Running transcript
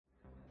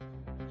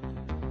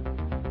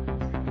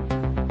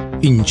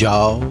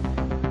اینجا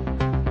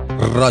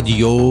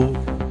رادیو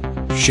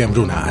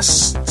شمرون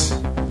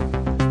است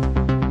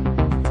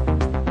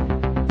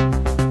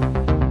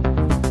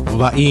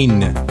و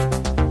این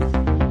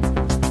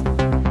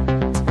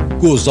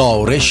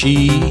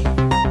گزارشی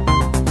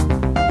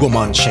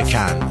گمان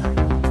شکن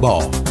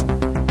با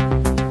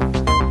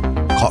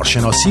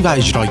کارشناسی و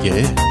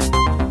اجرای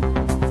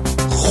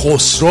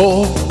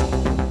خسرو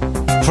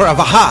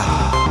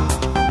پروهر.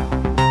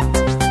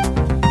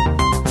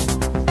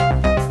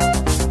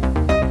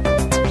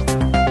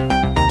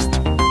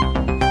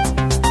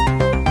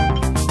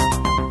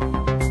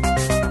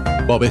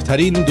 با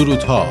بهترین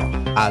درودها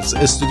از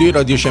استودیوی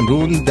رادیو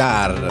شمرون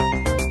در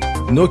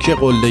نوک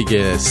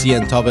قله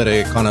سین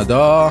تاور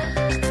کانادا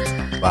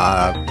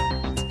و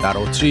در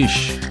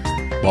اتریش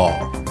با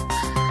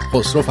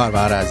خسرو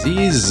پروهر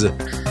عزیز.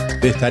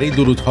 بهترین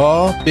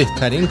درودها،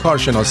 بهترین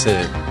کارشناس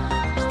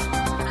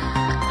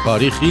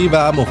تاریخی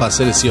و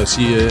مفسر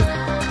سیاسی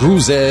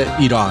روز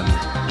ایران،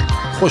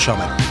 خوش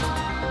آمدید.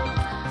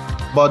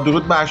 با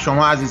درود بر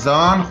شما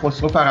عزیزان،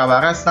 خسرو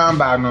پروهر هستم.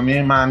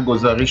 برنامه من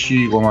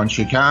گزارشی گمان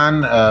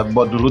شکن.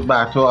 با درود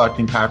بر تو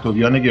آرتین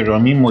پرتویان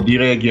گرامی،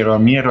 مدیر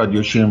گرامی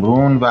رادیو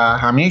شمرون و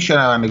همه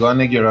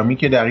شنوندگان گرامی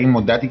که در این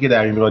مدتی که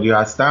در این رادیو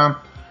هستم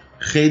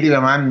خیلی به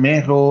من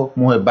مهر و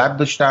محبت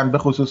داشتن، به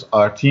خصوص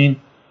آرتین.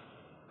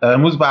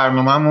 امروز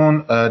برنامه‌مون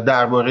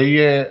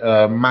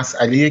درباره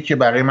مسئله‌ای که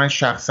برای من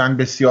شخصاً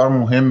بسیار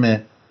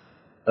مهمه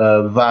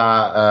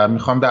و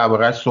میخوام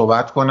درباره‌اش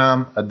صحبت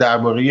کنم.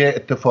 درباره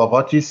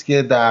اتفاقاتی است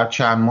که در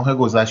چند ماه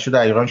گذشته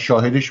در ایران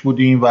شاهدش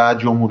بودیم و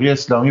جمهوری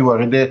اسلامی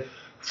وارد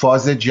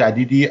فاز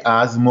جدیدی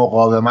از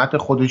مقاومت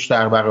خودش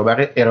در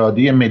برابر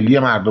اراده ملی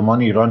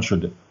مردمان ایران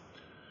شده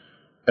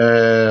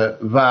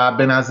و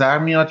به نظر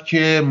میاد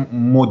که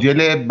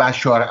مدل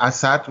بشار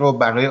اسد رو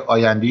برای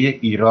آینده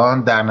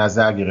ایران در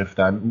نظر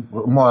گرفتن.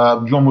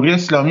 جمهوری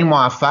اسلامی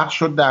موفق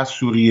شد در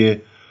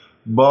سوریه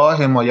با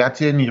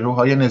حمایت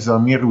نیروهای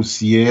نظامی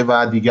روسیه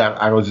و دیگر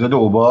اراذل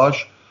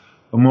اوباش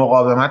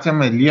مقاومت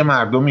ملی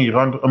مردم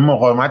ایران،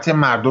 مقاومت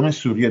مردم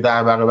سوریه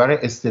در برابر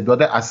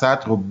استبداد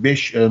اسد رو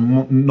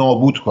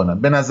نابود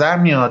کنن. به نظر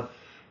میاد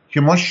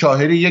که ما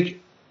شاهد یک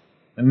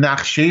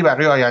نقشه‌ای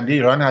برای آینده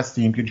ایران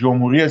هستیم که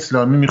جمهوری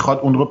اسلامی میخواد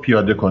اون رو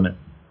پیاده کنه.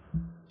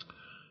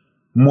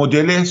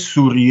 مدل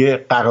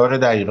سوریه قراره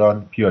در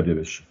ایران پیاده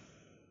بشه.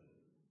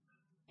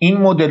 این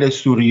مدل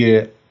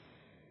سوریه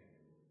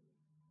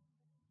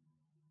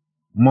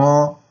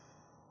ما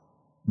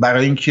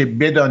برای اینکه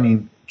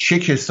بدانیم چه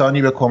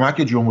کسانی به کمک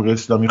جمهوری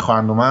اسلامی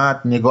خواهند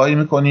اومد نگاهی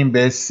میکنیم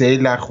به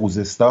سیل در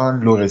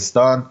خوزستان،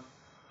 لرستان،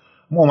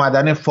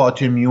 اومدن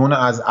فاطمیون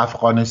از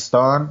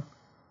افغانستان.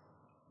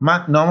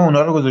 من نام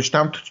اونا رو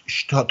گذاشتم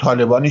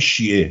طالبان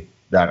شیعه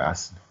در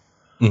اصل.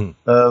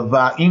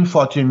 و این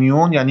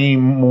فاطمیون یعنی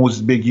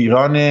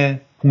مزدبگیران $500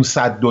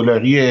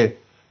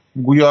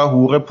 گویا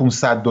حقوق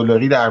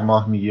 $500 در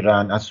ماه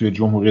میگیرن از سوی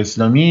جمهوری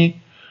اسلامی.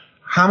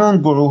 همون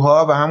گروه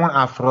ها و همون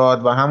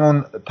افراد و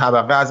همون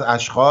طبقه از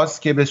اشخاص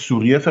که به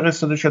سوریه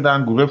فرستاده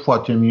شدن، گروه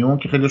فاطمیون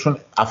که خیلیشون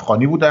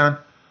افغانی بودن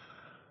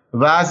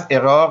و از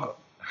عراق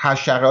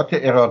حشرات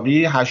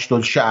عراقی،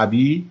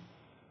 هشت‌الشعبی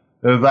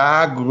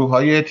و گروه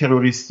های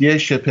تروریستی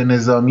شبه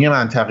نظامی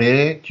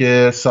منطقه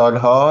که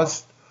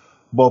سالهاست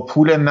با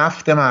پول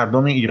نفت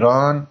مردم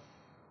ایران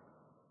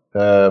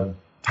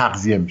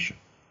تغذیه میشه.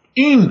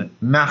 این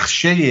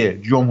نقشه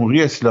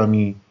جمهوری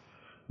اسلامی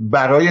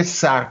برای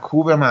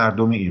سرکوب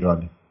مردم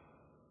ایرانه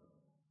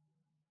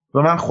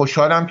و من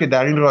خوشحالم که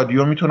در این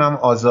رادیو میتونم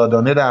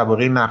آزادانه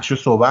درباره نقشه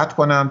صحبت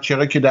کنم،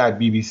 چرا که در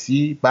BBC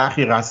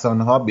برخی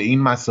رسانه‌ها به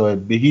این مسائل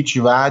به هیچ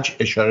وجه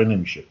اشاره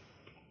نمیشه.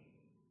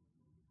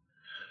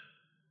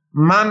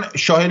 من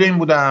شاهد این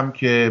بودم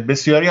که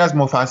بسیاری از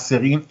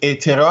مفسرین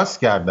اعتراض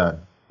کردن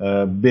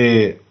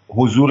به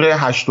حضور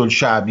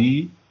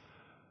هشت‌الشعبی،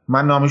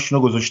 من نامشون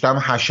رو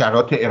گذاشتم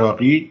حشرات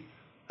عراقی،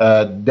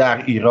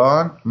 در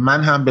ایران.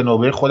 من هم به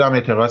نوبه خودم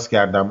اعتراض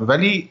کردم،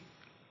 ولی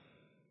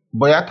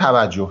باید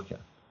توجه کرد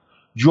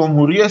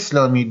جمهوری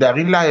اسلامی در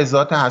این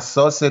لحظات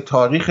حساس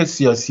تاریخ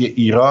سیاسی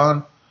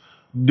ایران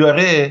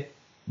داره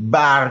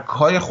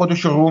برگ‌های خودش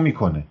رو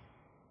میکنه.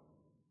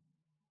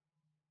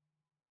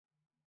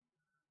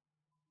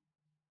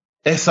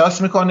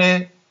 احساس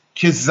میکنه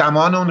که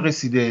زمان اون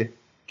رسیده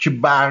که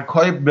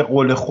برگ‌های به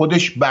قول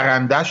خودش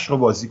برندش رو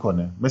بازی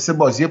کنه. مثل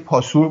بازی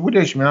پاسور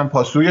بودش، میرم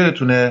پاسور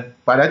یادتونه؟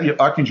 بلدی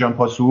آرتین جان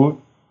پاسور؟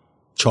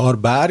 4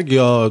 برگ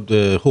یا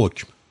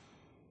حکم؟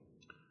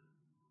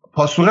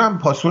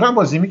 پاسورم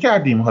بازی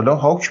میکردیم. حالا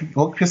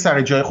حکم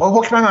سر جای خود،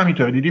 حکم هم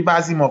همینطوره. دیدی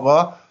بعضی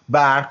موقع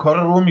برگ‌ها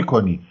رو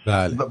میکنی.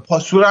 بله.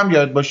 پاسورم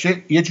یاد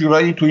باشه یه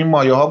جورایی تو این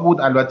مایه ها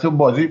بود. البته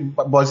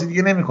بازی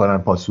دیگه نمیکنن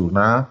پاسور،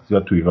 نه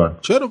زیاد تو ایران.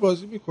 چرا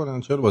بازی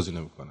میکنن؟ چرا بازی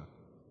نمیکنن؟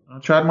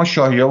 شاید ما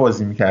شاهی‌ها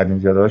بازی میکردیم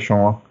زیاده.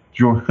 شما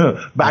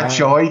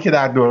بچه‌هایی که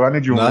در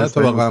دوران جمهوری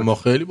اسلامی نه، واقعا ما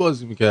خیلی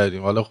بازی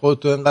میکردیم. حالا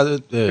خودت اینقدر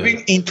ببین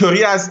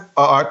اینطوری از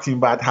آرتین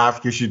بعد حرف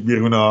کشید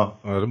بیرون ها.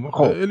 آره ما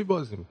خیلی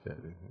بازی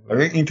میکردیم.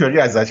 اینطوری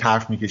ازش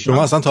حرف میکشید.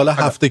 شما اصلا تا حالا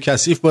هفته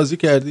کثیف بازی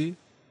کردی؟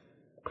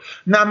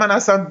 نه من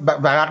اصلا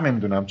ورق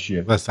نمیدونم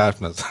چیه. بس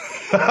حرف نزن.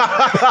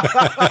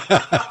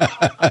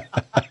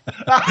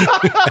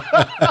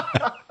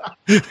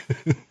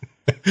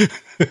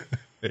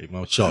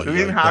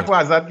 این حرفو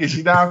ازت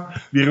کشیدم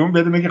بیرون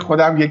بدونه که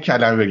خودم یک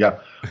کلمه بگم.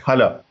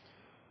 حالا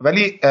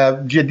ولی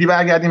جدی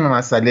برگردیم به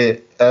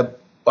مسئله.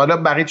 حالا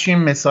برای چی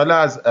این مثال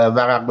از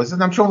ورق بازی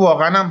زدم؟ چون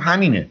واقعا هم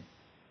همینه.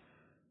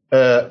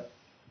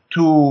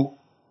 تو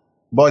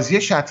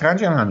بازی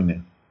شطرنج هم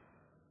همینه.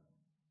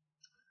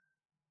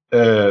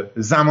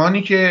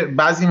 زمانی که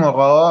بعضی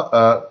موقع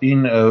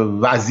این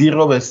وزیر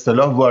رو به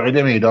اصطلاح وارد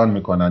میدان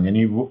میکنن،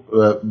 یعنی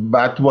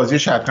بعد تو بازی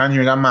شطرنج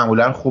میگن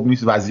معمولا خوب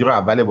نیست وزیر رو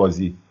اول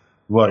بازی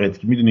وارد،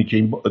 که میدونی که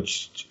این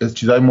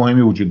چیزای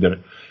مهمی وجود داره.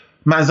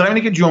 منظورم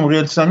اینه که جمهوری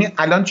اسلامی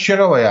الان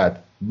چرا باید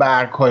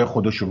برگ‌های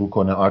خودش شروع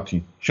کنه؟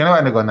 آرتین،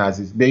 شنوندگان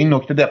عزیز، به این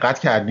نکته دقت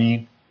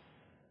کردین؟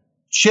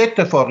 چه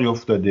اتفاقی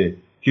افتاده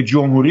که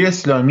جمهوری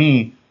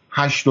اسلامی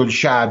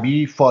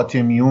هشت‌الشعبی،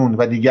 فاطمیون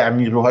و دیگر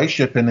نیروهای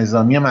شبه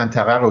نظامی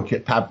منطقه رو که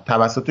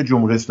توسط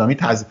جمهوری اسلامی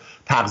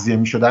تغذیه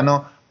می‌شدن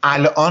و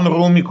الان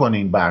رو میکنه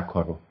این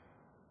برگ‌ها رو؟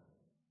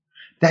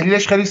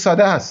 دلیلش خیلی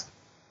ساده است.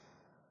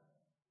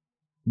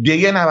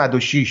 دی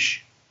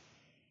 96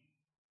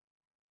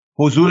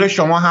 حضور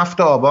شما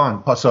 7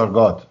 آبان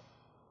پاسارگاد،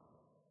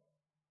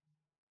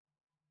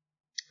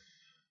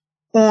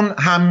 اون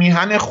هم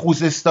میهن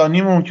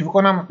خوزستانیمون که فکر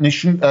کنم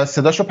نشون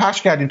صداشو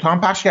پخش کردیم، تو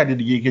هم پخش کردی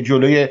دیگه، که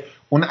جلوی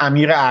اون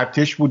امیر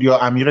ارتش بود یا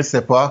امیر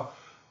سپاه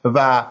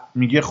و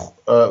میگه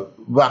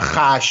و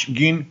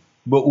خشمگین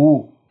به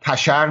او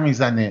تشر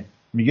میزنه،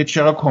 میگه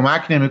چرا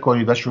کمک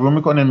نمیکنید و شروع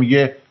میکنه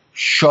میگه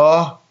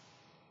شاه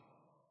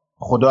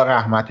خدا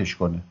رحمتش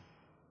کنه.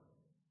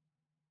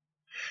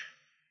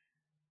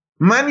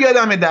 من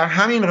یادمه در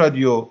همین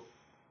رادیو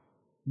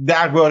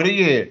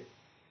درباره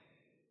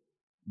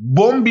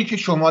بمبی که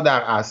شما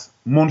در اصل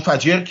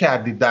منفجر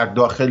کردید در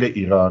داخل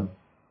ایران،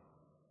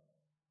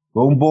 و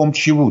اون بمب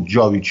چی بود؟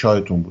 جاوید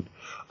شاهتون بود.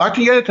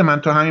 آرتین، یادت من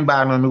تو همین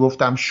برنامه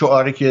گفتم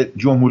شعاری که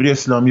جمهوری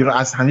اسلامی رو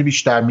از همه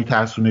بیشتر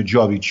میترسونه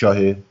جاوید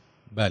شاهه؟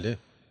 بله.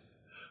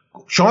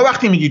 شما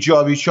وقتی میگی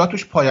جاوید شاه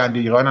توش پاینده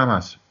ایران هم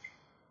هست،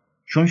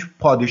 چون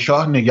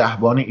پادشاه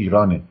نگهبان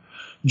ایرانه.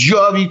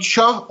 جاوید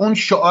شاه اون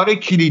شعار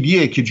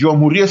کلیدیه که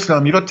جمهوری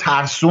اسلامی رو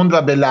ترسوند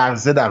و به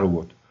لرزه در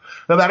آورد،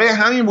 و برای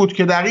همین بود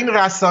که در این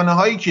رسانه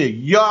هایی که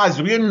یا از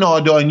روی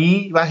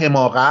نادانی و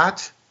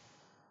حماقت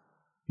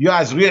یا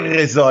از روی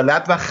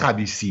رذالت و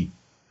خبیثی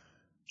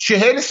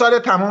 40 سال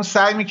تمام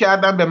سعی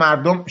میکردن به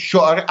مردم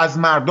از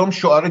مردم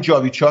شعار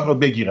جاوید شاه رو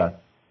بگیرن.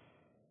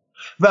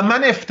 و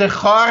من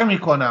افتخار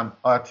میکنم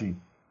آرتین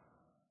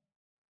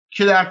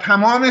که در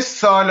تمام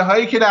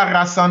سالهایی که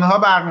در رسانه ها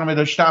برنامه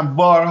داشتم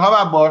بارها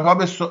و بارها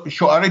به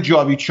شعار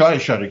جاوید شاه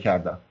اشاره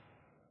کردم.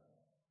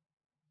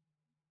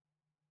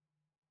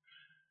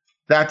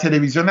 در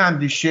تلویزیون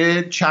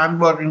اندیشه چند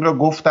بار این رو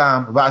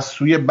گفتم و از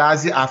سوی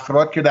بعضی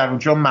افراد که در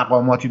اونجا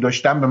مقاماتی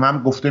داشتم به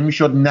من گفته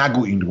میشد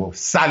نگو این رو،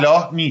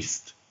 صلاح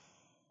نیست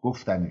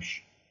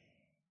گفتنش.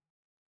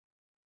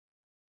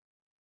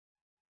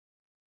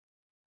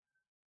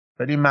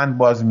 ولی من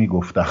باز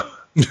میگفتم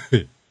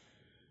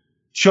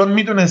چون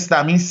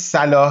میدونستم این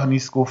صلاح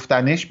نیست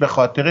گفتنش به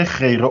خاطر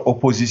خیر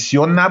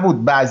اپوزیسیون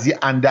نبود. بعضی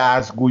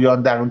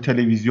اندرزگویان در اون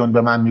تلویزیون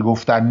به من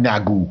میگفتن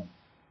نگو،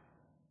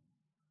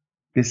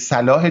 به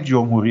صلاح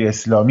جمهوری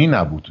اسلامی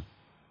نبود.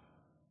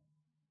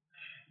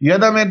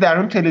 یادمه در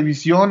اون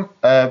تلویزیون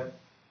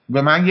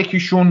به من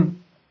یکیشون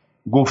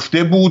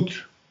گفته بود،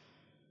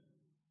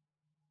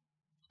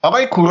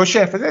 آقای کوروش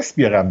افزس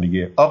بیارم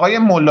دیگه، آقای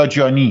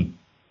ملاجانی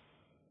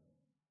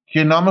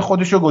که نام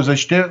خودشو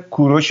گذاشته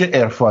کوروش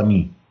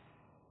عرفانی،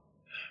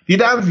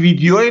 دیدم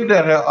ویدیوی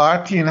داره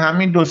آرتین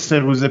همین 2-3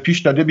 روز پیش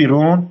داده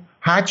بیرون،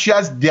 هرچی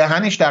از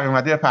دهنش در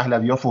اومده به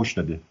پهلوی‌ها فوش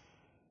داده.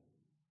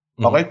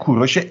 آقای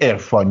کوروش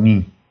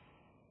عرفانی.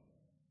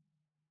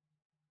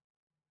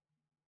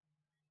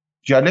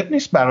 جالب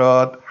نیست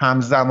برات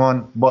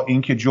همزمان با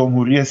اینکه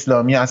جمهوری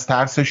اسلامی از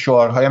ترس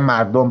شعارهای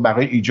مردم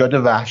برای ایجاد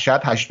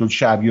وحشت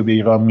هشت‌الشعبی رو به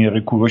ایران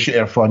میاره، کوروش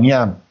عرفانی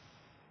هم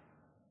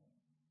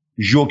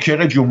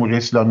جوکر جمهوری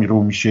اسلامی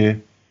رو میشه؟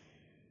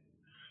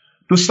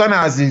 دوستان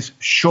عزیز،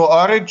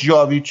 شعار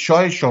جاوید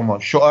شاه شما،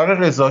 شعار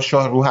رضا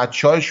شاه روحت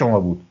شاه شما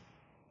بود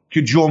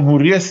که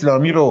جمهوری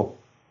اسلامی رو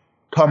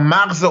تا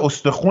مغز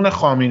استخون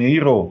خامنه‌ای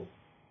رو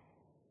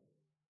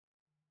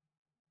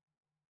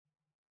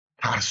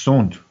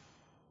ترسوند،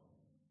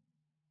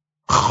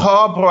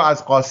 خواب رو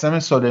از قاسم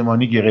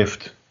سلیمانی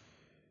گرفت.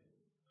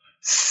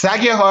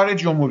 سگ هار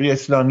جمهوری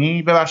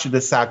اسلامی، ببخشید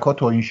سگ‌ها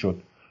توهین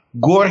شد،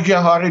 گرگ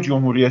هار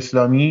جمهوری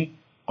اسلامی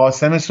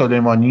قاسم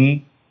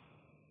سلیمانی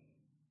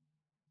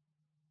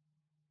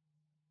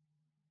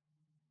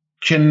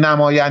که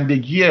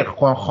نمایندگی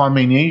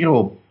خامنه‌ای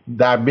رو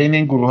در بین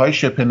این گروه‌های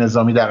شبه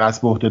نظامی در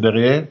قصد به عهده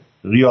داره،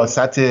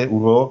 ریاست او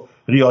رو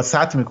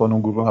ریاست میکنه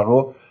اون گروه ها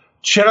رو،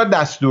 چرا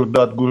دستور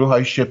داد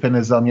گروه‌های شبه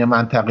نظامی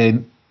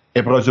منطقه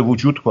ابراز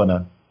وجود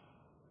کنن؟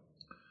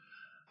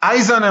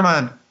 عزیزان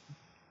من،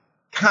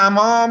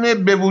 تمام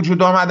به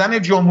وجود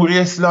آمدن جمهوری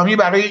اسلامی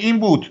برای این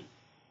بود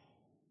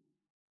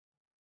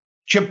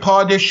که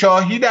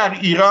پادشاهی در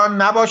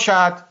ایران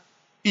نباشد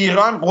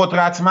ایران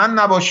قدرتمند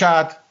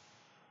نباشد،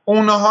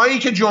 اونهایی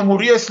که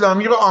جمهوری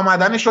اسلامی رو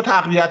آمدنش رو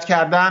تقویت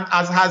کردن،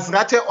 از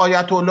حضرت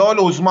آیت الله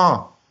العظمی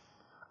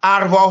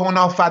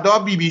ارواحنا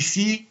فدا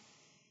BBC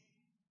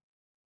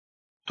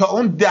تا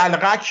اون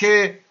دلغک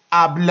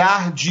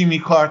ابله جیمی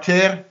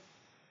کارتر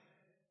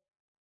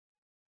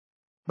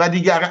و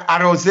دیگر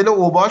اراذل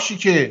اوباشی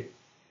که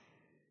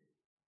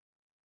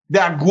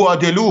در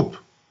گوادلوپ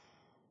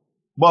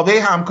با وی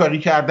همکاری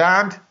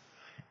کردند،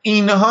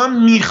 اینها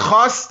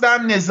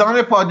میخواستن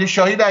نظام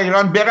پادشاهی در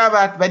ایران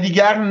برود و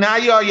دیگر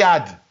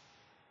نیاید.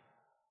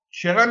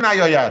 چرا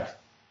نیاید؟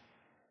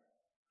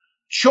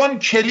 چون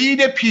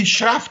کلید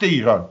پیشرفت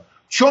ایران،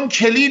 چون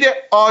کلید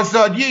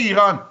آزادی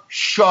ایران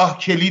شاه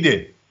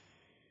کلیده.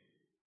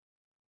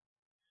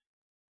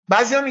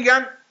 بعضیا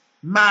میگن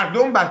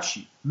مردم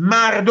بچی؟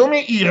 مردم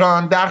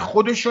ایران در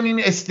خودشون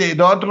این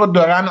استعداد رو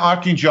دارن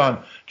آرتین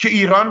جان که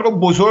ایران رو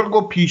بزرگ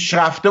و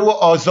پیشرفته و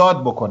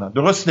آزاد بکنن،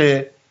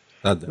 درسته؟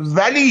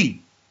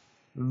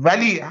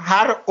 ولی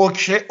هر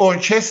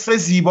ارکستر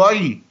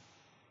زیبایی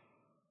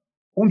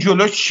اون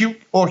جلوش چی،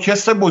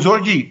 ارکستر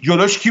بزرگی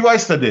جلوش کی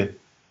وایستاده؟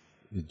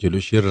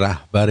 جلوش یه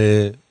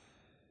رهبر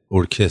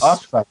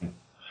ارکستر.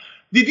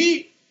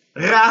 دیدی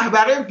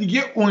رهبر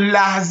دیگه اون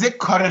لحظه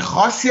کار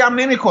خاصی هم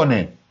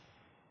نمیکنه،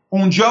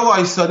 اونجا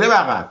وایستاده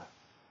فقط،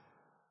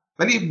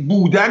 ولی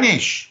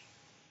بودنش.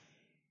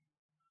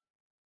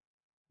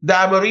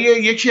 درباره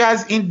یکی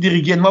از این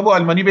دیریگنت، ما با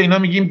آلمانی به اینا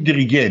میگیم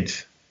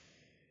دیریگنت،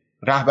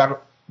 رهبر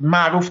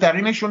معروف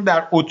ترینشون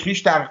در اتریش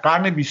در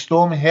قرن 20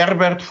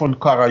 هربرت فون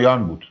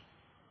کارایان بود.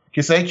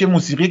 کسایی که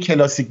موسیقی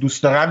کلاسیک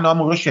دوست دارن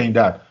نام رو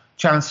شنیدن،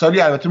 چند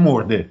سالی البته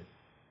مرده.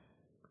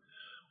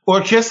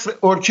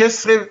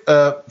 ارکستر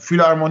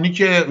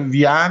فیلارمونیک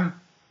وین،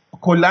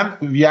 کلا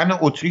وین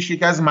اتریش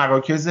یکی از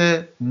مراکز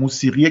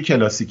موسیقی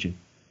کلاسیکه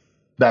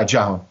در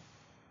جهان.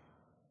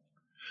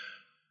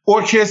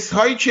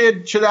 ارکسترهایی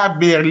که چه در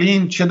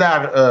برلین چه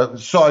در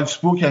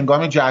سالزبورگ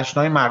هنگام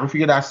جشن‌های معروفی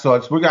که در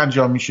سالزبورگ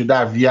انجام میشه،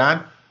 در وین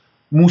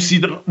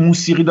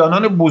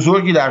موسیقیدانان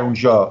بزرگی در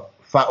اونجا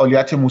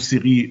فعالیت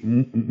موسیقی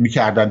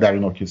میکردن در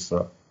این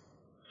ارکسترها.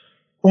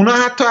 اونا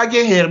حتی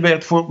اگه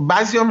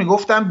بعضیا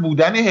میگفتن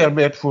بودن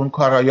هربرت فون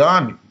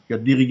کارایان یا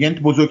دیریگنت،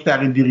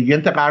 بزرگترین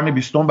دیریگنت قرن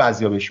 20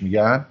 بعضیا بهش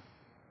میگن،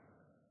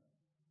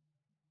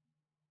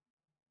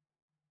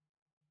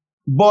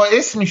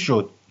 باعث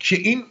میشد که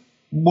این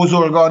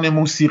بزرگان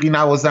موسیقی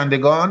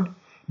نوازندگان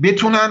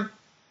بتونن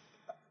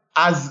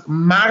از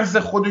مرز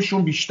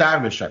خودشون بیشتر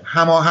بشن،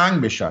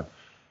 هماهنگ بشن.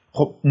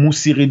 خب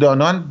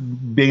موسیقیدانان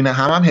بین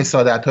هم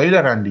حسادتایی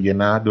دارن دیگه،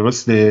 نه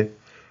درسته؟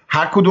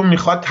 هر کدوم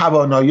میخواد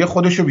توانایی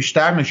خودشو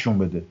بیشتر نشون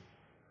بده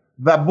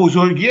و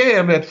بزرگی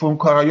هربرت فون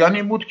کارایان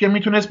این بود که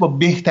میتونست با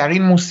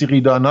بهترین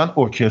موسیقیدانان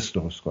ارکستر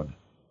درست کنه.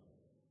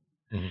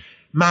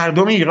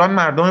 مردم ایران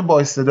مردم با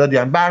استعدادی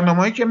هستند.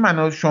 برنامه‌ای که من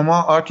و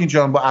شما آرتین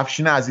جان با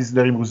افشین عزیز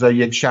داریم روزای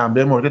یک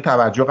شنبه مورد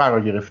توجه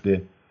قرار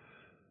گرفته،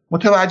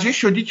 متوجه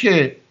شدی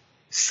که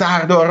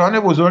سرداران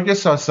بزرگ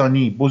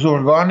ساسانی،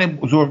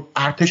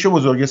 ارتش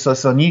بزرگ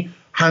ساسانی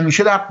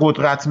همیشه در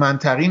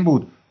قدرتمندترین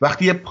بود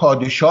وقتی یه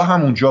پادشاه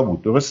هم اونجا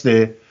بود،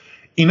 درسته؟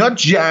 اینا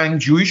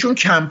جنگجوییشون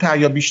کمتر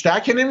یا بیشتر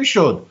که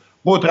نمیشد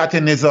قدرت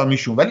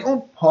نظامیشون، ولی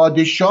اون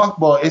پادشاه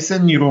باعث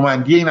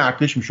نیرومندی این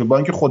ارتش میشد، با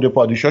اینکه خود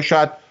پادشاه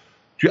شاید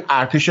توی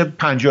ارتش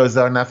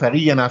 50,000 نفری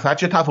یه نفر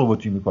چه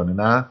تفاوتی میکنه،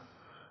 نه؟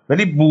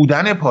 ولی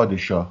بودن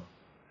پادشاه.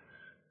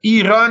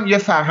 ایران یه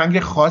فرهنگ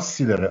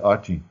خاصی داره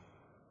آرتین،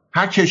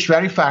 هر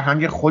کشوری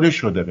فرهنگ خودش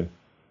رو داره.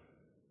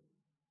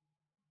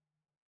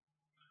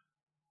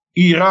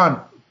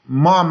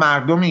 ما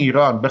مردم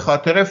ایران به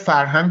خاطر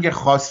فرهنگ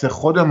خاص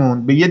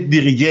خودمون به یه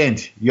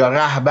دیریگنت یا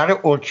رهبر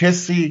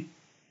ارکستری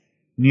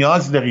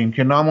نیاز داریم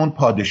که نام اون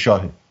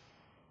پادشاهه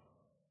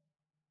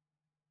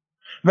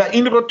و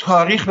این رو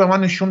تاریخ به ما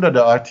نشون داده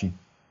آرتین.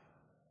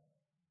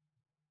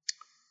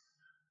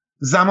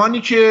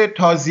 زمانی که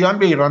تازیان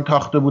به ایران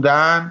تاخته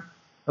بودن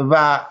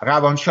و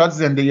روانشاد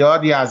زنده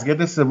یاد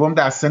یزدگرد سوم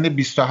در سن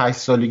 28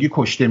 سالگی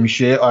کشته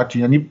میشه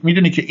آرتین، یعنی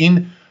میدونی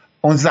که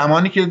اون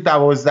زمانی که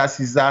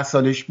 12-13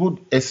 سالش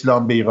بود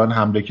اسلام به ایران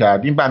حمله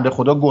کردیم، بنده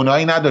خدا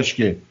گناهی نداشت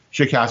که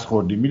شکست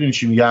خوردیم، میدونی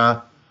چی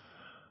میگم؟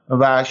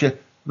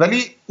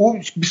 ولی او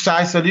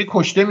 28 سالگی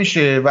کشته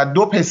میشه و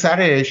 2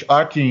 پسرش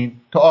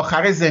آرتین تا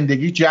آخر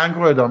زندگی جنگ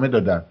رو ادامه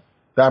دادن.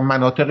 در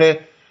مناطق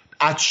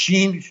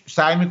اچین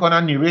سعی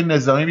میکنن نیروی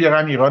نظامی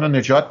بیارن ایران رو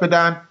نجات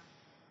بدن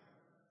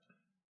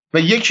و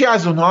یکی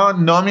از اونها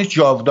نامش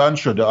جاودان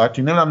شده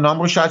آرتین،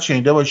 نام رو شاید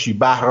شنیده باشی،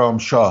 بهرام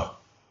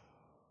شاه.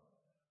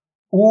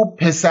 او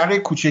پسر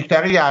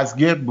کوچکتر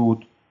یزدگرد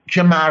بود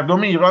که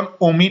مردم ایران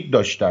امید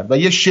داشتند و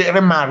یه شعر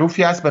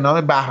معروفی هست به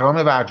نام بهرام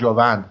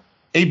ورجاوند،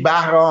 ای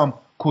بهرام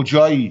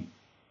کجایی؟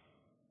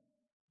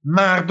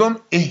 مردم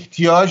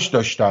احتیاج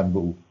داشتن به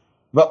او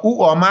و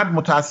او آمد،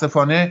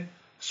 متاسفانه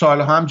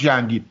سالها هم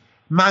جنگید.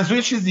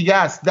 منظور چیز دیگه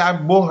است، در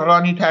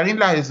بحرانی ترین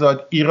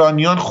لحظات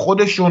ایرانیان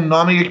خودشون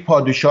نام یک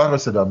پادشاه رو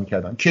صدا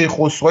میکردن،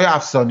 کیخسرو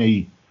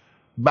افسانه‌ای،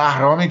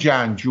 بهرام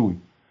جنگجوی.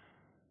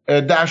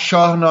 در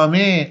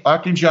شاهنامه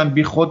آرتین جان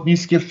بی خود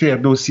نیست که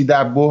فردوسی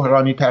در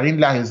بحرانی ترین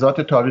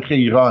لحظات تاریخ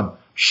ایران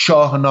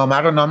شاهنامه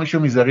رو نامشو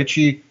میذاره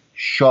چی؟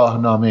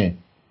 شاهنامه.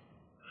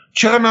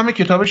 چرا نام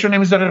کتابشو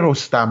نمیذاره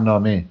رستم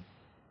نامه،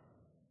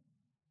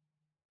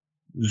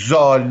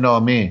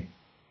 زالنامه؟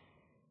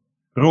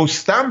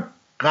 رستم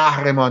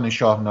قهرمان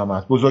شاهنامه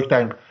است،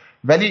 بزرگترین،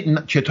 ولی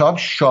کتاب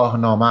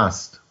شاهنامه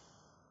است.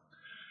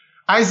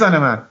 عزیزان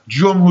من،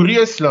 جمهوری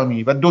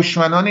اسلامی و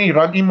دشمنان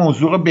ایران این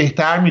موضوع رو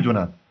بهتر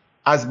میدونن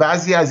از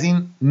بعضی از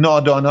این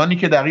نادانانی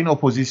که در این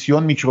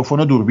اپوزیسیون میکروفون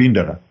و دوربین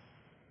دارن.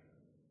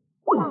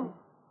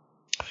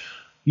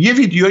 یه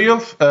ویدیویی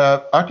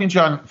آرتین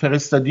جان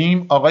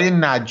فرستادیم، آقای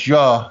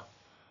نجاح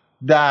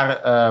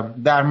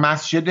در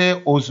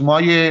مسجد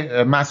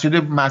عظمای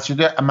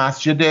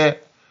مسجد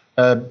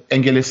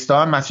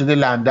انگلستان، مسجد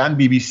لندن،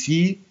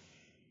 BBC،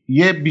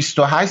 یه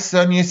 28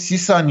 ثانیه 30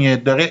 ثانیه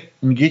داره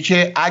میگه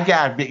که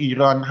اگر به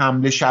ایران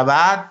حمله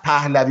شود،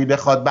 پهلوی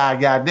بخواد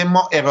برگرده،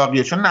 ما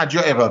عراقیه، چون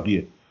نجاح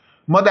عراقیه،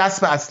 ما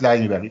دست به اسلحه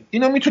میبریم.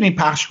 اینو میتونیم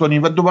پخش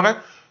کنیم و دوباره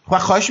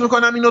خواهش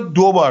میکنم اینو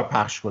 2 بار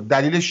پخش کن.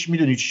 دلیلش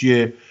میدونی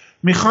چیه؟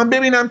 میخوام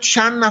ببینم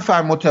چند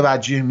نفر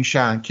متوجه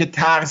میشن که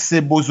ترس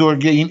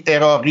بزرگ این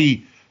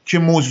عراقی که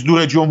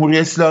مزدور جمهوری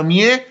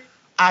اسلامیه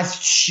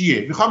از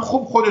چیه. میخوام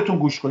خوب خودتون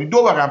گوش کنید.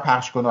 2 بارم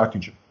پخش کن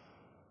آرتین جان.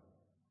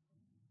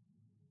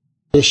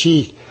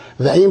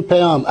 و این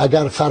پیام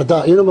اگر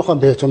فردا، اینو میخوام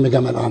بهتون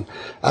میگم الان،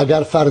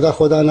 اگر فردا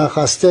خدا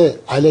نخواسته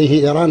علیه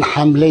ایران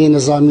حمله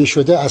نظامی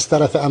شده از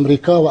طرف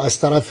امریکا و از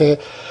طرف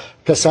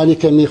کسانی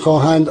که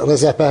میخواهند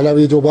رضا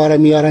پهلوی دوباره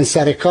میارن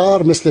سر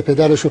کار مثل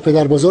پدرش و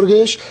پدر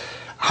بزرگش،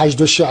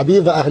 حشد شعبی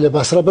و اهل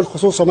بصره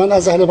بالخصوص، من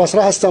از اهل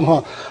بصره هستم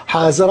ها،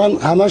 حاضرن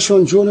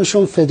همشون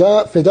جونشون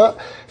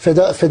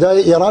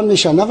فدای ایران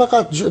میشن، نه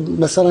فقط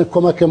مثلا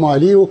کمک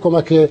مالی و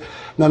کمک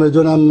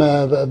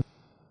نمیدونم.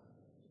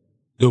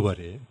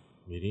 دوباره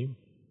میریم.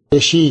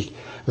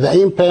 و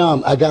این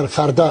پیام اگر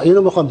فردا،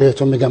 اینو میخوام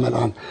بهتون میگم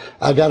الان،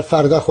 اگر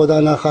فردا خدا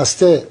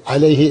نخواسته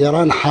علیه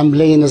ایران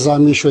حمله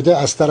نظامی شده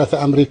از طرف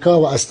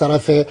امریکا و از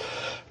طرف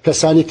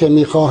کسانی که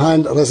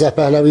میخواهند رضا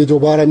پهلوی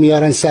دوباره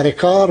میارن سر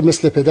کار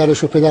مثل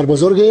پدرش و پدر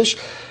بزرگش،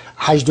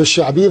 حشد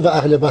شعبی و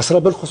اهل بصره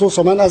بالخصوص،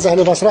 من از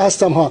اهل بصره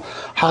هستم ها،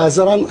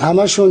 حاضرن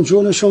همشون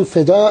جونشون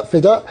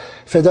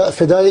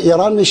فدای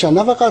ایران میشن،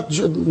 نه فقط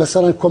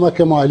مثلا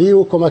کمک مالی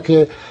و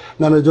کمک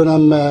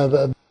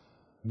نمیدونم.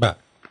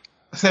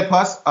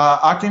 سپاس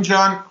آرتین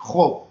جان.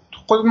 خب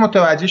خود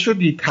متوجه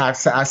شدی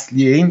ترس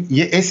اصلیه این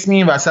یه اسمی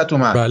این وسط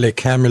اومد؟ بله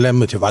کاملا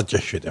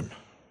متوجه شدم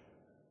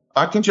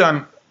آرتین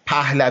جان.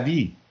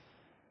 پهلوی،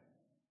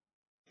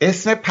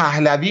 اسم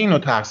پهلوی اینو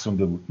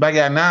ترسونده بود،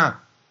 وگرنه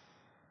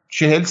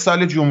 40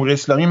 سال جمهوری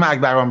اسلامی مرگ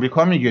بر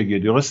آمریکا میگه،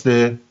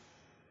 درسته؟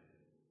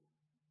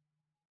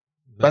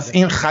 بس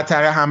این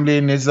خطر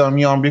حمله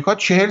نظامی آمریکا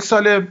 40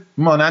 سال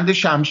مانند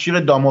شمشیر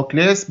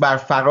داموکلس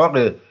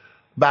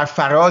بر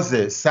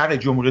فراز سر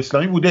جمهوری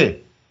اسلامی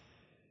بوده.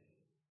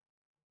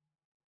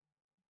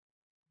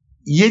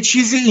 یه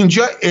چیزی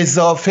اینجا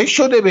اضافه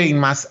شده به این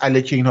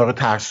مسئله که اینها رو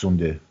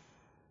ترسونده،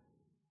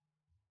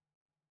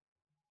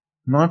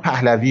 نام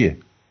پهلویه.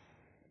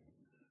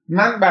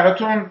 من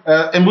براتون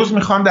امروز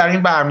میخوام در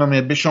این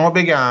برنامه به شما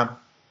بگم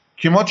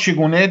که ما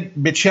چگونه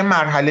به چه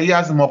مرحله‌ای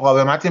از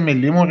مقاومت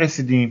ملیمون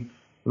رسیدیم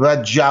و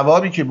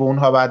جوابی که به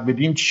اونها باید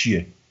بدیم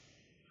چیه،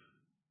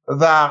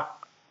 و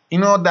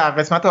اینو در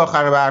قسمت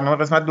آخر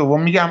برنامه، قسمت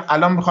دوم میگم.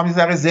 الان میخوام یه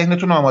ذره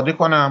ذهنتون آماده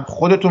کنم،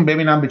 خودتون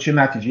ببینم به چه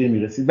نتیجه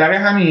میرسید. برای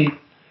همین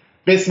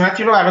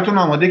قسمتی رو براتون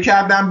آماده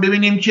کردم،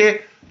 ببینیم که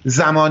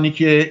زمانی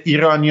که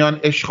ایرانیان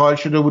اشغال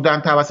شده بودن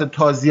توسط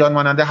تازیان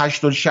مانند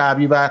حشد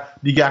شعبی و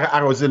دیگر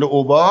اراذل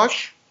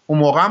اوباش، اون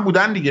موقع هم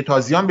بودن دیگه،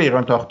 تازیان به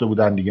ایران تاخته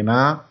بودن دیگه،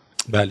 نه؟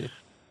 بله.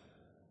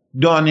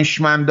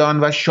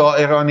 دانشمندان و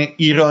شاعران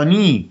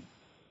ایرانی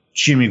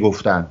چی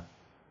میگفتن؟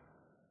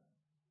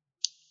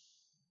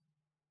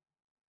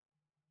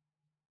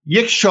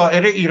 یک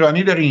شاعر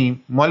ایرانی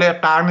داریم مال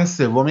قرن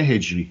 3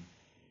 هجری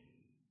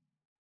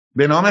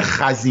به نام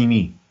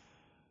خزینی.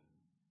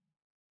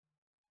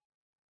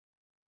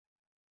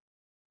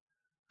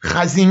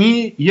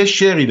 خزینی یه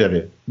شعری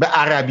داره به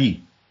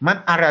عربی،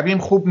 من عربیم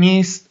خوب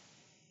نیست،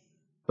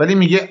 ولی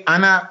میگه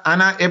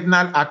انا ابن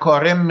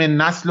الاکارم من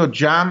نسل و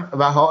جمع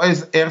و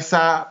حائز ارث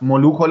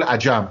ملوک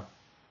العجم.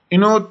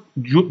 اینو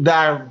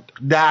در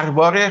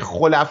دربار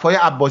خلفای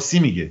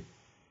عباسی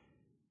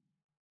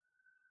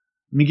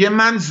میگه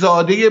من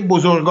زاده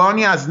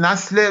بزرگانی از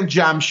نسل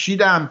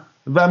جمشیدم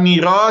و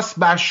میراث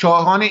بر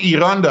شاهان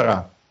ایران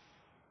دارم.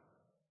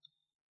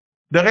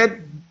 داره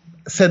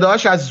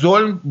صداش از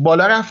ظلم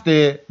بالا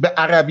رفته، به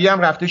عربی هم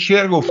رفته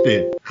شعر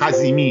گفته.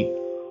 خزینی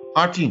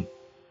آرتین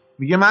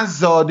میگه من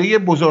زاده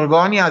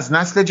بزرگانی از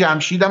نسل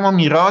جمشیدم و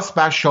میراث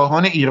بر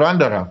شاهان ایران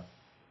دارم.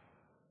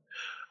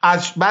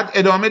 از بعد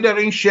ادامه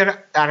داره این شعر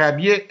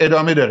عربی،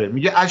 ادامه داره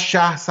میگه از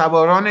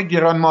شهسواران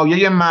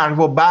گرانمایه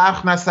مرو و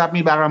برخ نسب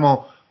میبرم و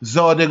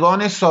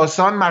زادگان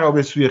ساسان مرا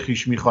به سوی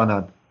خویش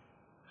میخوانند.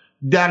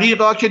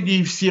 دریغا که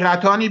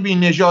دیوسیرتانی بی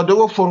نژاده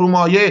و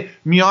فرومایه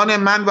میان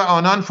من و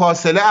آنان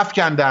فاصله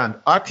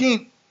افکندند.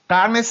 آرتین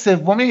قرن 3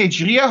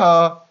 هجریه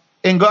ها.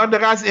 انگار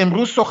داره از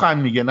امروز سخن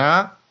میگه،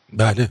 نه؟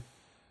 بله.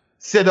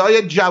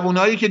 صدای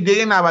جوانایی که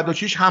دی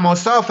 96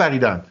 حماسه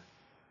آفریدند.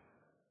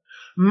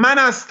 من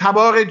از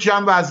تبار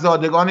جم و از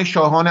زادگان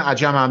شاهان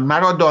عجمم،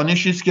 مرا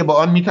دانشی است که با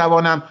آن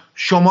میتوانم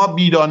شما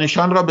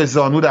بیدانشان را به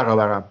زانو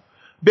درآورم.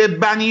 به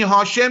بنی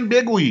هاشم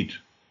بگویید.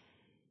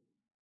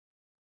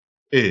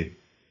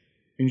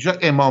 اینجا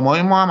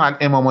امامای ما هم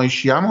امامای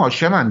شیعه هم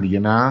هاشمن دیگه،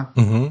 نه؟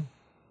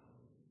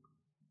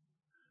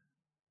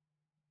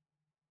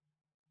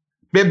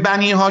 به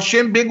بنی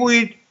هاشم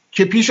بگویید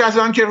که پیش از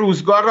آن که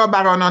روزگار را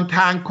بر آنان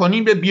تنگ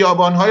کنیم به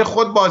بیابانهای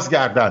خود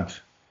بازگردند.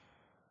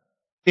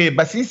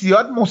 بس این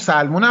زیاد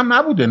مسلمون هم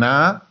نبوده،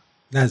 نه؟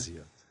 نه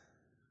زیاد.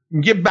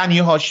 میگه بنی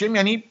هاشم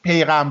یعنی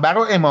پیغمبر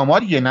و اماما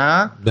دیگه،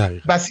 نه؟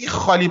 دقیقا. بس این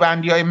خالی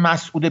بندی های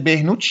مسعود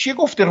بهنود چیه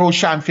گفته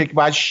روشن فکر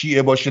باید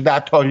شیعه باشه؟ در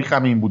تاریخ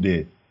هم این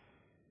بوده.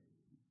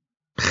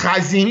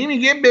 خزینی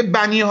میگه به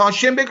بنی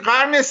هاشم، به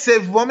قرن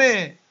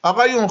سومه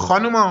آقایون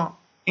خانوما،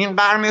 این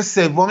قرن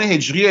سوم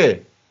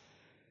هجریه.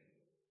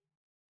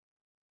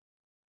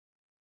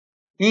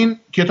 این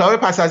کتاب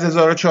پس از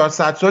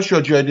 1400 سال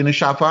شجاعالدین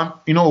شفا هم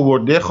اینو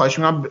آورده. خواهش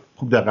میکنم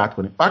خوب دقت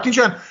کنید. آرتین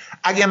جان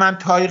اگه من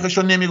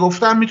تاریخشو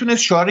نمیگفتم میتونه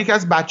شعاری که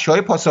از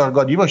بچهای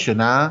پاسارگادی باشه،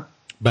 نه؟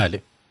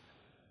 بله.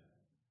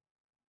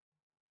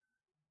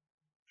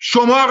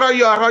 شما را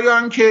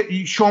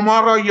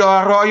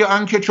یارای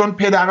آنکه چون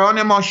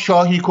پدران ما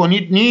شاهی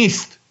کنید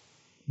نیست.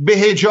 به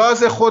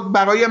حجاز خود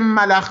برای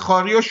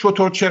ملخخواری و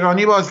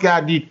شترچرانی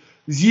بازگردید،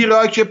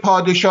 زیرا که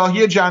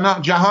پادشاهی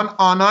جهان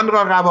آنان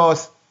را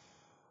رواست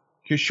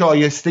که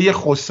شایسته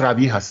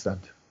خسروی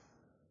هستند.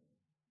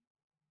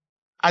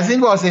 از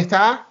این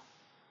واضح‌تر؟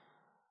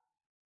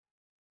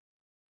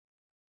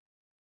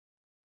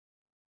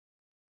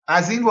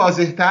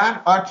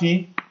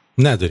 آرتی؟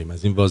 نداریم،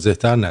 از این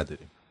واضح‌تر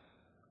نداریم.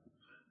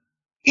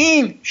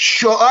 این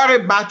شعار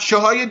بچه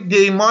های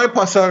دیماه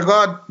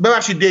پاسارگاد،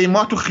 ببخشید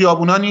دیماه تو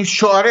خیابونا نیست،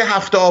 شعار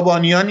هفته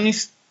آبانیا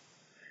نیست،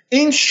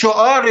 این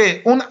شعار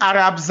اون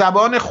عرب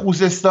زبان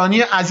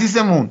خوزستانی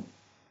عزیزمون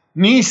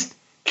نیست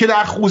که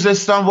در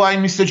خوزستان وای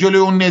میسته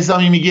جلوی اون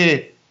نظامی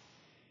میگه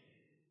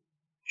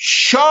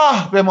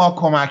شاه به ما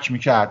کمک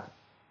میکرد،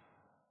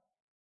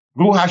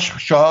 روحش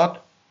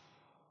شاد.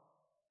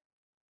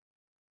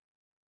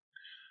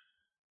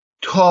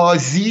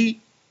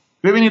 تازی،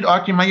 ببینید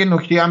آرتی من یه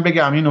نکته هم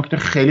بگم، این نکته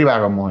خیلی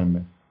برام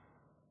مهمه.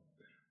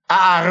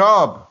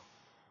 اعراب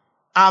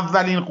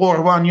اولین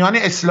قربانیان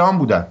اسلام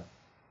بودن.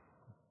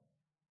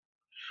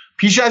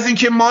 پیش از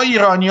اینکه ما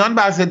ایرانیان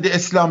بر ضد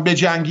اسلام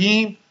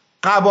بجنگیم،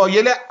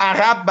 قبایل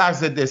عرب بر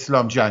ضد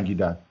اسلام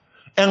جنگیدن.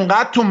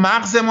 انقدر تو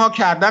مغز ما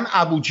کردن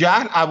ابو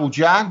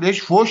جهل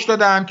بهش فحش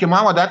دادن که ما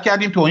هم عادت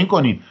کردیم توهین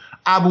کنیم.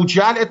 ابو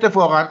جهل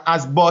اتفاقا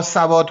از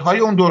باسوادهای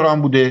اون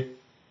دوران بوده،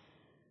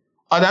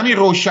 آدمی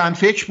روشن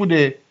فکر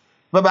بوده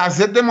و بر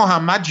ضد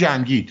محمد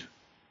جنگید.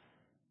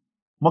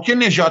 ما که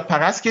نجات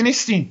پرست که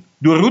نیستیم،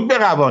 درود به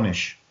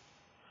روانش.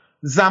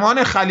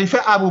 زمان خلیفه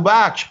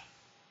ابوبکر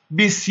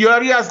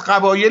بسیاری از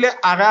قبایل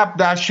عرب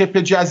در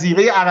شبه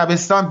جزیره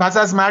عربستان پس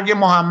از مرگ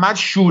محمد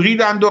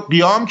شوریدند و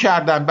قیام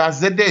کردند بر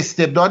ضد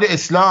استبداد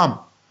اسلام.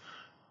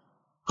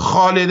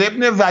 خالد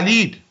ابن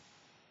ولید،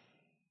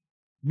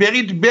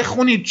 برید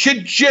بخونید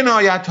چه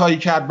جنایت هایی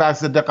کرد بر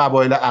ضد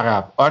قبایل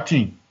عرب.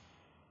 آرتین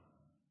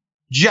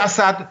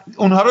جسد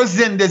اونها رو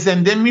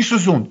زنده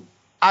میسوزوند،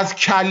 از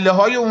کله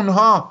های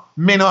اونها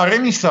مناره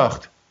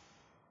میساخت،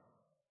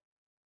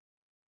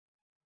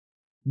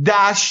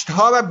 دشت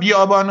ها و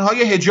بیابان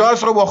های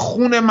حجاز رو با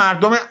خون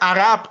مردم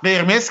عرب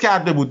قرمز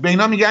کرده بود. به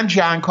اینا میگن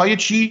جنگ های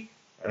چی؟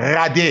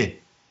 رده.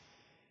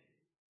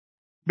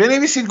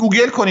 بنویسید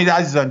گوگل کنید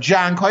عزیزان،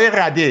 جنگ های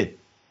رده.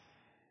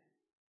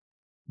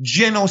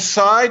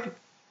 جنوساید،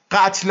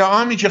 قتل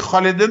عامی که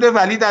خالد بن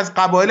ولید از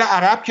قبایل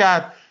عرب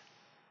کرد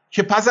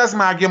که پس از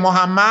مرگ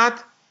محمد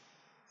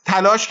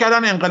تلاش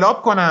کردن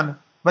انقلاب کنن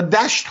و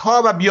دشت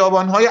ها و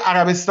بیابان های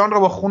عربستان رو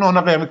با خون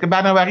اونا قرمز کرد.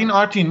 بنابراین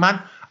آرتین، من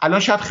الان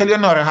شاید خیلی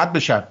ناراحت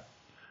بشن،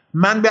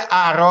 من به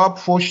اعراب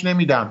فحش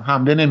نمیدم،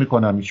 حمله نمی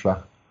کنم هیچ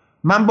وقت.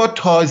 من با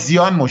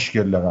تازیان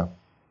مشکل دارم.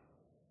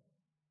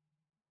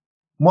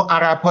 ما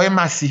عرب های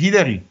مسیحی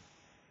داریم.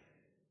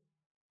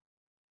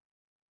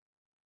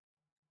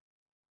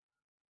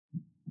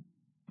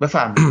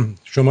 بفرمایید.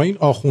 شما این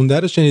آخونده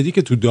رو شنیدی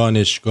که تو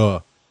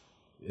دانشگاه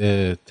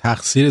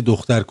تقصیر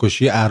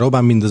دخترکشی اعراب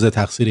هم میندازه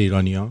تقصیر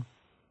ایرانی‌ها؟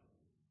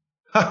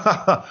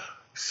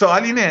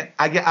 سوال اینه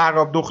اگه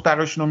اعراب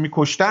دختراشونو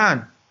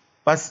میکشتن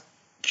پس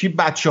کی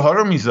بچه ها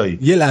رو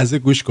میذارید؟ یه لحظه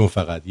گوش کن،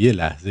 فقط یه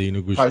لحظه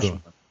اینو گوش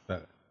کن.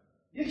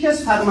 یکی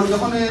از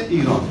فرماندهان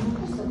ایران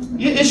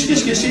یه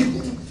عشقش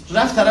کشید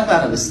رفت طرف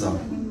عربستان،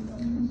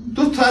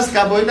 دو تا از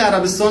قبایل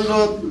عربستان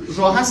رو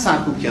راحت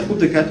سرکوب کرد.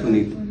 خوب دقت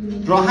کنید،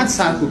 راحت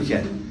سرکوب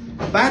کرد.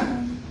 بعد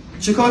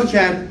چه کار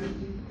کرد؟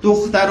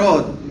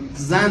 دخترها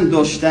زن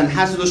داشتن،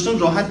 هر چه داشتن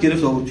راحت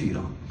گرفت آورد تو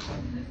ایران.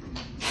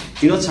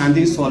 اینا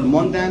چندین سال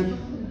ماندن،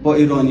 با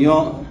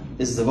ایرانیا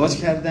ازدواج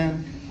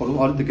کردن. خب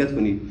حالا دقت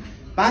کنید،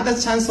 بعد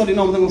از چند سال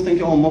اینا اومدن گفتن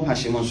که ما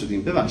پشیمان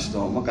شدیم، ببخشید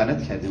ما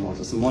غلط کردیم،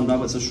 اصلا ما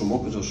نباید شما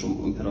کجا،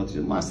 شما امپراتوری،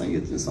 ما اصلا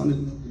یه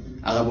انسان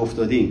عقب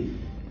افتادیم.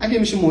 اگه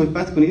میشه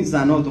محبت کنید این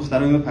زنا و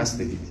دخترای ما پس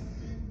بدید.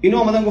 اینا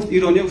اومدن گفت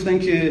ایرانی‌ها گفتن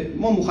که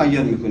ما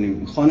مخیر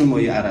میکنیم،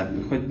 خانمای عرب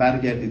میخواید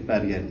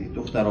برگردید،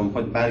 دخترها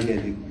میخواید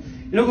برگردید.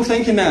 اینا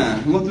گفتن که نه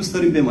ما دوست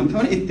داریم بمانیم.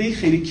 فقط عده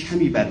خیلی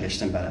کمی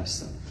برگشتن به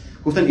عربستان.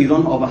 گفتن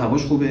ایران آب و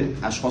هواش خوبه،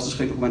 اشخاصش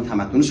خیلی خوبن،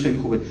 تمدنش خیلی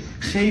خوبه.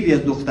 خیلی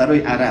از دخترای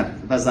عرب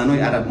و زنای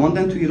عرب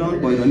ماندن تو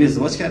ایران، با ایرانی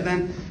ازدواج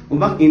کردن. اون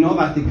وقت اینا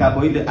وقتی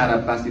قبایل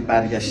عرب وقتی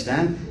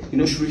برگشتن،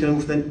 اینا شروع کردن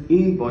گفتن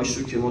این باعث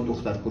شد که ما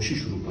دخترکشی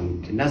شروع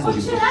کنیم که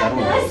نذاریم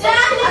دخترها.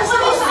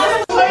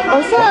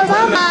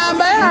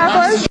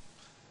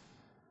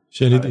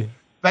 شنیدی؟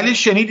 ولی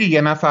شنیدی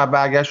یه نفر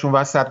برگشت اون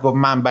وسط گفت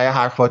منبع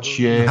حرفات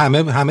چیه؟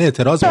 همه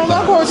اعتراض میکنن.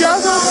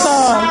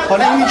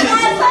 حالا این که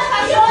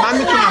من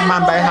میتونم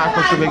منبع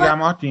حرفاشو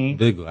بگم آرتین؟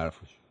 بگو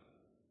حرفش.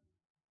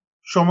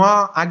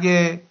 شما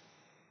اگه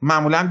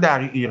معمولا در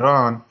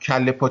ایران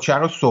کله پاچه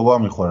رو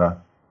صبح میخورن،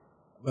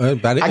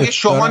 اگه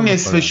شما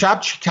نصف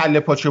شب کله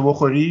پاچه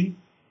بخوری،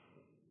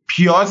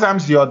 پیاز هم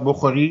زیاد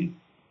بخوری،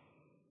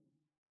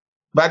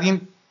 بعد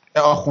این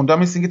آخوندا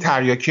مثل اینکه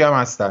تریاکی هم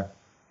هستن،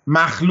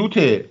 مخلوط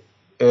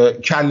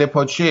کله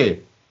پاچه،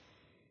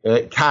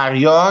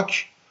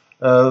 تریاک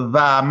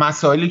و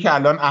مسائلی که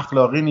الان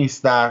اخلاقی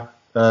نیست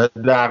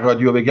در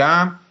رادیو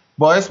بگم،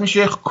 باعث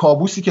میشه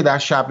کابوسی که در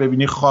شب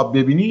ببینی، خواب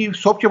ببینی،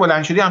 صبح که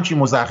بلند شدی همچین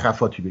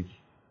مزخرفاتی بگی.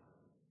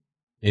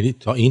 یعنی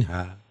تا این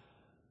حد؟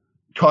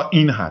 تا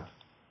این حد.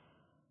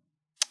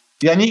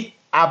 یعنی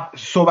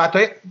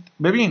صحبت‌های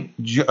ببین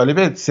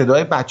جالب،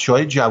 صدای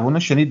بچه‌های جوون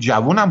شنید،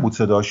 جوون هم بود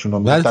صداشون رو.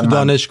 ولی تو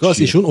دانشگاه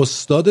ایشون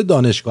استاد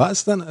دانشگاه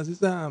هستن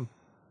عزیزم.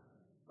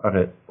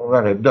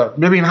 آره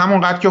ببین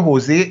همونقدر که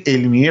حوزه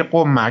علمی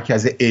قم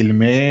مرکز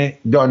علمه،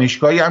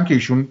 دانشگاهی هم که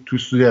ایشون تو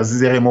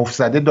زیر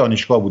مفسده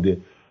دانشگاه بوده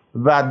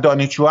و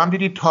دانشجو هم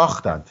دیدی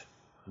تاختند.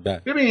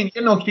 ببین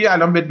یه نکته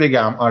الان بهت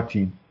بگم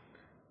آرتین،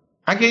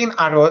 اگه این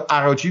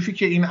اراجیفی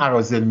که این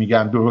اراذل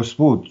میگن درست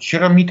بود،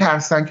 چرا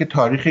میترسن که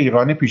تاریخ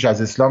ایران پیش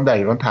از اسلام در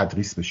ایران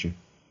تدریس بشه؟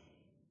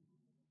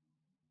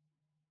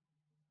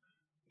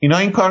 اینا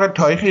این کار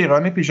تاریخ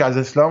ایران پیش از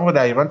اسلام رو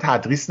در ایران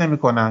تدریس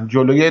نمیکنن،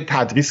 جلوی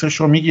تدریسش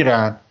رو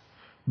میگیرن،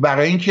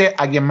 برای اینکه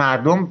اگه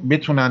مردم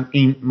بتونن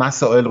این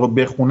مسائل رو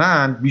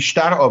بخونن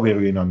بیشتر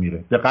آبروی اینا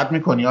میره. دقت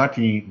میکنی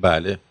آرتین؟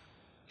 بله.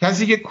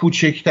 کسی که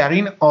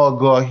کوچکترین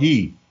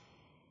آگاهی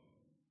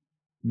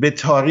به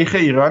تاریخ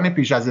ایران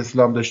پیش از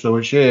اسلام داشته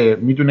باشه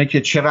میدونه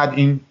که چقدر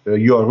این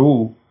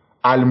یارو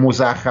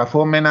المزخرف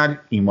من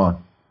الایمان.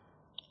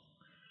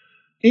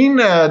 این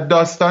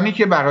داستانی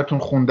که براتون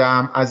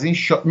خوندم از این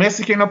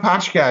مرسی که اینو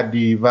پخش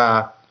کردی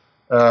و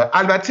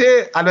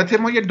البته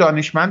ما یه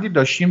دانشمندی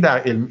داشتیم در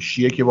علم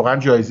شیعه که واقعا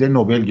جایزه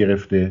نوبل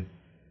گرفته،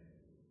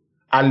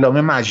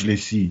 علامه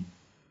مجلسی،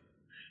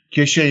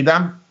 که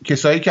شنیدم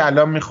کسایی که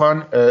الان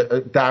میخوان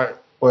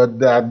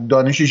در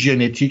دانش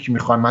ژنتیک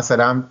میخوان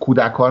مثلا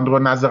کودکان رو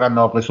نذارن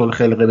ناقص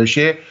الخلقه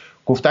بشه،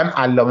 گفتن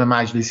علامه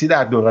مجلسی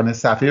در دوران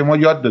صفوی ما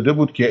یاد داده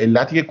بود که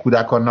علتی که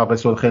کودکان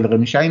ناقص الخلقه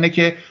میشن اینه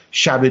که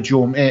شب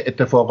جمعه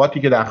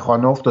اتفاقاتی که در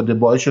خانه افتاده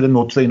باعث شده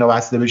نطفه اینا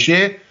وصله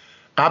بشه،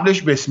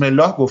 قبلش بسم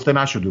الله گفته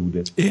نشده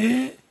بوده.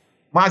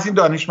 ما از این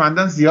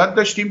دانشمندان زیاد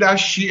داشتیم در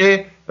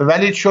شیعه،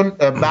 ولی چون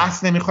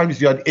بحث نمیخوایم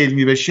زیاد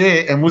علمی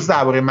بشه امروز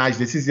درباره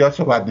مجلسی زیاد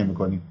صحبت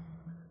نمیکنیم.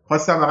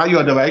 خواستم فقط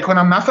یادآوری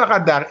کنم نه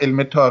فقط در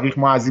علم تاریخ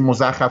ما از این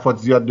مزخرفات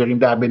زیاد داریم،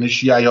 در بین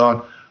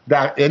شیعیان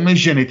در علم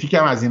ژنتیک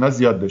هم از اینا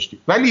زیاد داشتیم.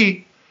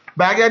 ولی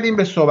برگردیم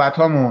به صحبت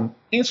هامون.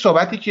 این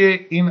صحبتی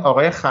که این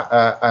آقای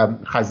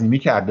خزیمی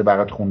کرده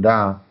برات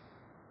خوندم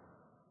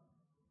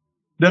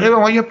داره به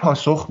ما یه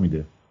پاسخ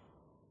میده.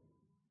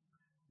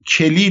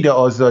 کلید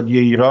آزادی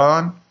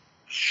ایران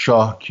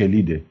شاه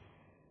کلیده.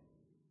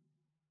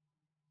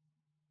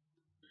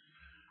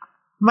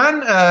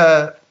 من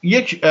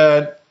یک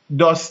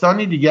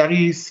داستانی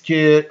دیگری است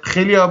که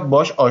خیلی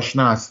باش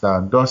آشنا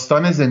هستن،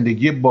 داستان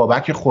زندگی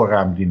بابک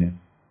خرمدینه.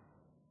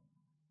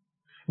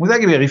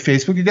 اگه بری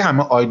فیسبوک دیدی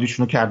همه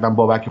آیدیشونو کردن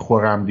بابک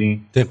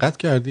خرمدین. دقت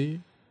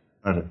کردی؟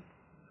 آره.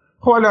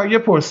 خب حالا یه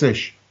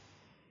پرسش،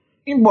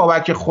 این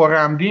بابک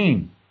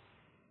خرمدین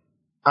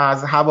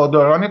از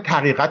هواداران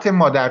طریقت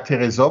مادر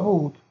ترزا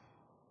بود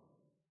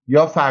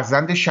یا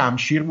فرزند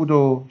شمشیر بود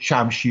و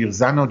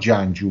شمشیرزن و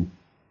جنگجو؟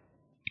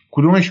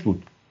 کدومش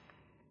بود؟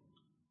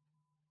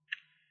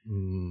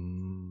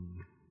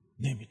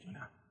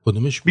 نمیدونم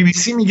کدومش بود.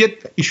 BBC میگه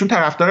ایشون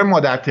طرفدار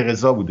مادر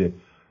ترزا بوده،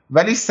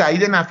 ولی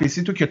سعید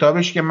نفیسی تو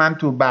کتابش که من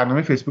تو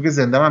برنامه فیسبوک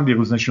زنده هم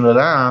دیروز نشون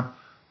دادم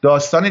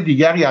داستان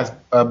دیگری از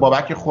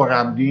بابک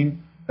خرمدین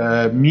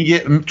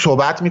میگه،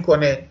 صحبت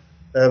میکنه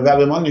و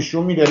به ما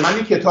نشون میده. من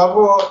این کتاب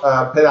رو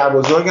پدر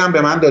بزرگم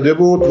به من داده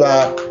بود و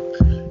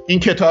این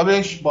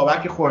کتابش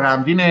بابک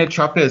خرمدین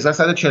چاپ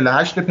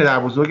 1148 پدر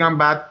بزرگم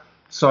بعد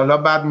سالا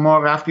بعد ما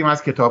رفتیم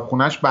از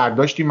کتابخونه‌اش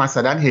برداشتیم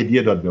مثلا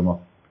هدیه داد به ما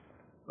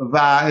و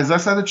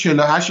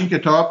 1148 این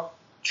کتاب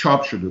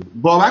چاپ شده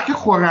بود. بابک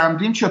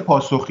خرمدین چه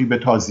پاسخی به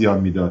تازیان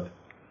میداد؟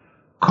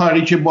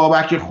 کاری که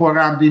بابک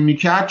خرمدین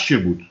میکرد چه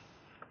بود؟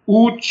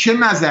 او چه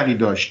نظری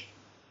داشت؟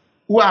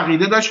 او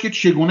عقیده داشت که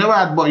چگونه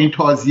باید با این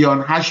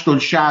تازیان هشت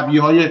الشعبی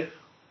های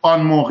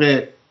آن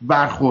موقع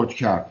برخورد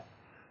کرد؟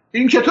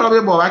 این کتاب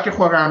بابک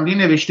خرمدی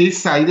نوشته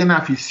سعید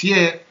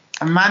نفیسیه.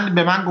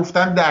 به من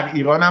گفتن در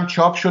ایران هم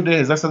چاپ شده،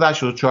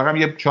 1384 هم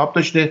یه چاپ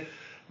داشته.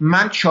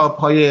 من چاپ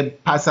های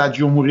پس از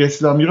جمهوری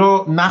اسلامی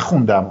رو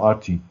نخوندم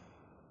آرتین.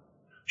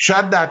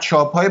 شاید در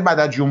چاپ های بعد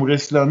از جمهوری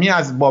اسلامی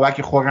از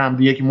بابک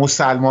خرمدی یک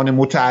مسلمان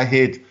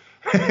متعهد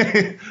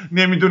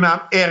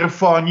نمیدونم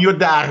عرفانی و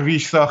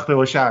درویش ساخته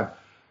باشن،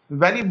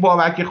 ولی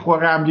بابک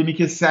خرمدینی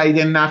که سعید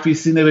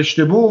نفیسی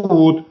نوشته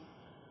بود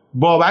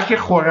بابک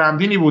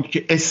خرمدینی بود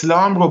که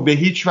اسلام رو به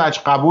هیچ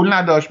وجه قبول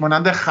نداشت.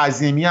 مانند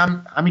خزیمی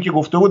هم همین که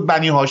گفته بود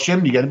بنی هاشم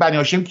دیگه. بنی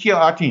هاشم کیه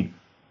آرتین؟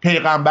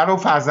 پیغمبر و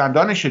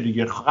فرزندانشه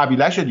دیگه،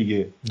 قبیلهشه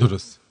دیگه.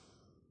 درست.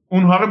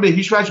 اونها رو به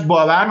هیچ وجه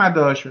باور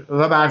نداشت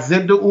و بر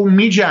ضد او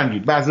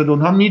می‌جنگید، بر ضد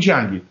اونها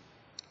می‌جنگید.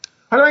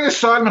 حالا من یه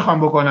سوال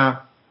میخوام بکنم.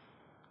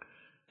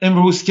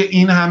 امروز که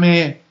این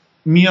همه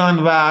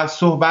میان و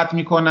صحبت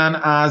میکنن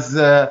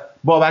از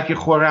بابک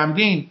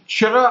خرمدین،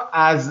 چرا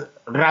از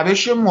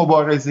روش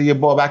مبارزه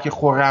بابک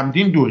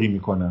خرمدین دوری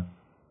میکنن؟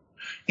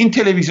 این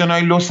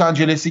تلویزیون‌های لس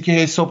آنجلسی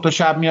که صبح تا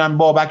شب میان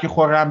بابک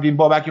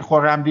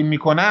خرمدین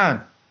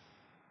میکنن،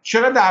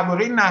 چرا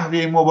درباره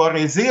نحوه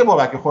مبارزه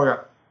بابک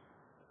خرمدین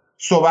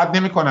صحبت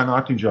نمیکنن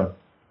آرتین جان؟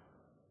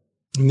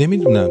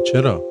 نمیدونم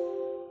چرا.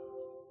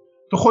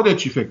 تو خودت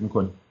چی فکر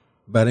میکنی؟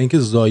 برای اینکه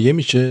ضایع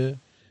میشه،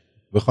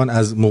 بخوان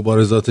از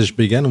مبارزاتش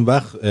بگن اون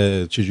وقت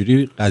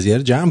چجوری قضیه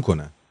رو جمع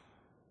کنن.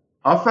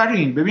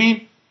 آفرین.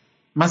 ببین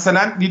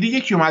مثلا دیدی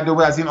یکی اومده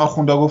بود از این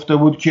آخوندا گفته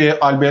بود که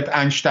آلبرت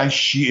اینشتین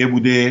شیعه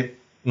بوده.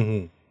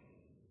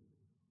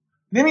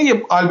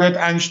 نمیگه آلبرت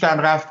اینشتین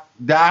رفت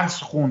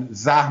درس خون،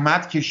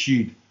 زحمت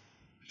کشید،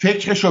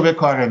 فکرشو به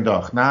کار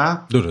انداخت؟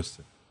 نه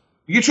درسته.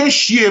 میگه چون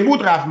شیعه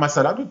بود رفت.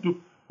 مثلا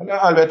حالا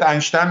آلبرت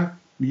اینشتین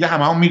دیگه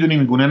هممون میدونیم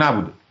این گونه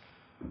نبوده.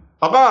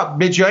 آقا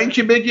به جای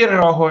اینکه بگی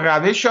راه و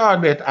روش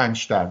آلبرت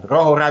اینشتین،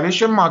 راه و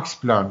روش ماکس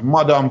پلانک،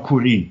 مادام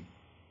کوری،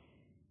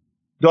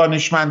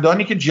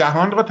 دانشمندانی که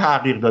جهان رو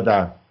تغییر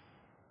دادن،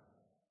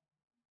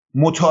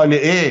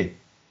 مطالعه،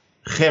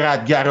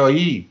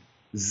 خردگرایی،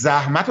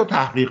 زحمت و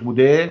تحقیق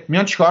بوده،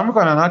 میان چیکار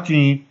میکنن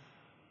آرتین؟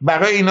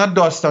 برای اینا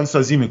داستان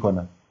سازی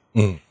میکنن.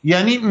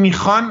 یعنی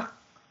میخوان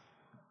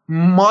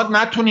ما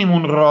نتونیم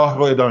اون راه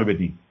رو ادامه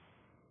بدیم.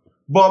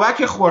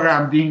 بابک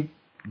خرمدین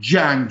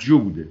جنگجو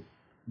بوده.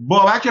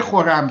 بابک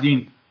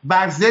خرمدین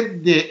بر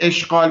ضد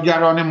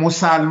اشغالگران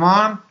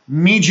مسلمان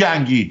می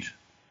جنگید.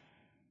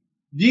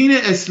 دین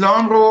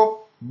اسلام رو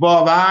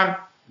باور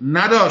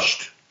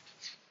نداشت.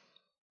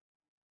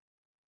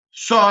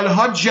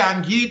 سالها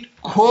جنگید،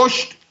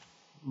 کشت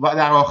و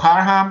در آخر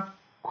هم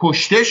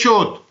کشته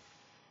شد.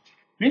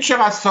 این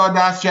چقدر ساده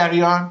است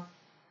جریان.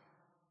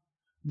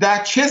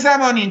 در چه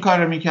زمانی این کار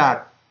رو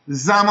میکرد؟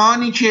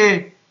 زمانی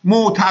که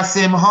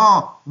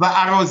معتصمها و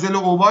اراذل و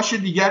اوباش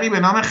دیگری به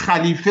نام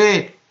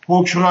خلیفه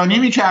حکمرانی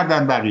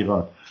میکردن بر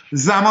ایران.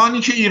 زمانی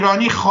که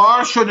ایرانی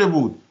خوار شده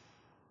بود.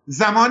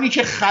 زمانی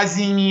که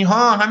خزینی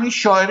ها، همین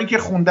شاعری که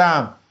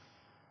خوندم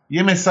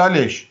یه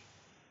مثالش،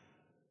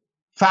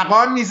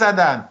 فغان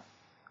میزدن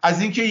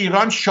از اینکه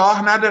ایران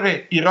شاه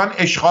نداره، ایران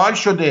اشغال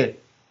شده،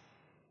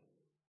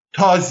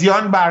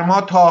 تازیان بر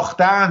ما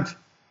تاختند،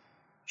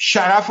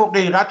 شرف و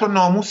غیرت و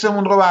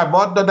ناموسمون رو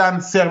برباد دادن،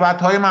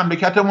 ثروت‌های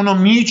مملکتمون رو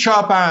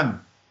میچاپن.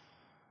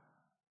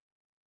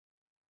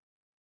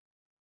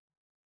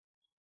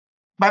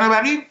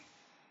 بنابراین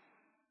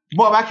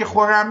بابک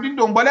خرمدین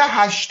دنبال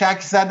هشتگ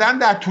زدن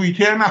در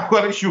توییتر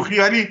نبود،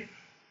 شوخیانی.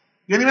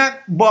 یعنی من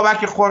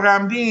بابک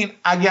خرمدین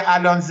اگه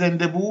الان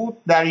زنده بود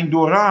در این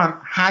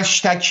دوران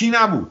هشتگی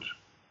نبود،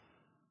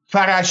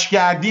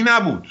 فرشگردی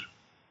نبود،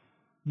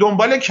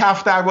 دنبال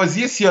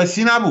کفتربازی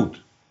سیاسی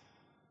نبود.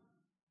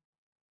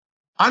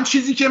 آن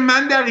چیزی که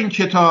من در این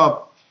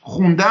کتاب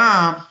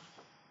خوندم،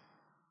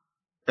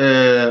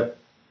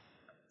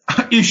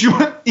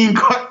 ایشون این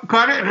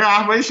کار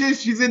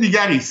روشش چیز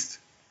دیگری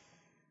است.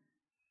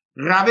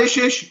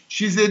 روشش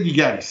چیز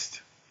دیگری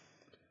است.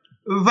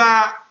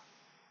 و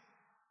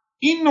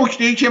این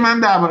نکته‌ای که من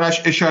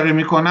دربارش اشاره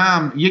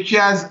میکنم یکی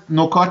از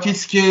نکاتی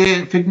است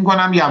که فکر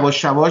میکنم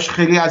یواش یواش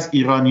خیلی از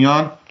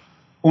ایرانیان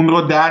اون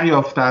رو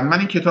دریافتن. من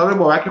این کتاب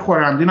بابک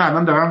خرمدین رو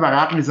الان دارم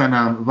ورق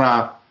میزنم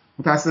و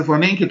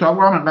متاسفانه این کتاب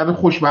رو هم انقدر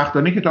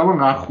خوشبختانه کتاب رو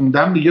انقدر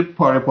خوندم دیگه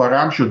پاره پاره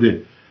هم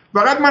شده.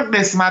 فقط من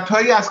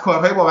قسمت‌هایی از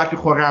کارهای بابک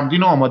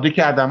خرمدین رو آماده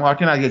کردم.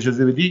 آرتین اگه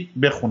اجازه بدی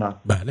بخونم.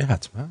 بله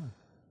حتما.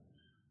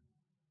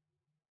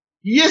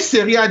 یه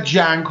سری از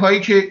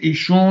جنگ‌هایی که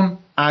ایشون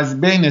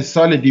از بین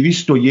سال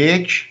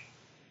 201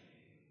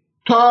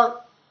 تا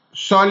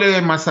سال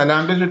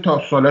مثلا بذار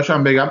تا سالاش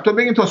هم بگم، تا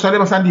بگیم تا سال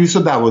مثلا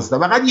 212.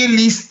 فقط یه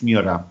لیست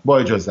میارم با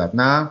اجازت.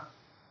 نه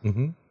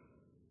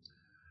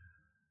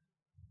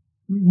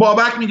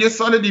بابک میگه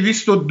سال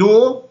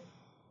 202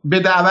 به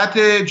دعوت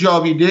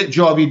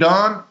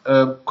جاویدان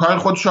کار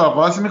خودش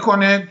آغاز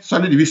میکنه.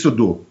 سال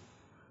 202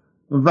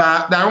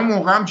 و در اون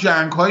موقع هم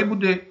جنگ‌هایی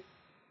بوده.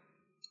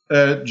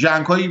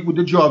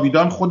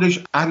 جاویدان خودش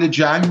اهل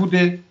جنگ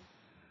بوده.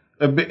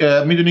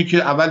 میدونی که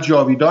اول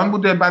جاویدان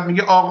بوده، بعد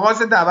میگه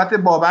آغاز دعوت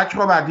بابک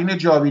رو بر دین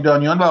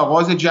جاویدانیان و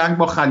آغاز جنگ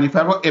با خلیفه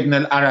رو ابن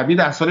العربی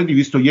در سال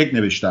 201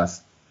 نوشته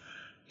است.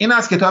 این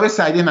از کتاب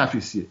سعید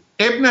نفیسی.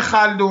 ابن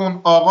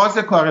خلدون آغاز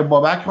کار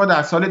بابک را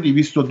در سال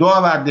 202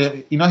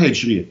 آورده، اینا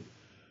هجریه،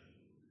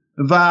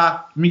 و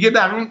میگه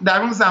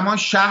در اون زمان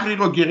شهری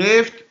رو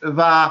گرفت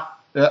و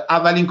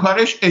اولین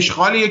کارش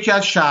اشغال یکی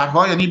از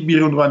شهرها، یعنی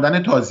بیرون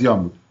راندن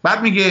تازیان بود.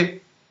 بعد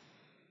میگه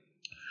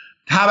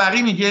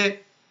طبری میگه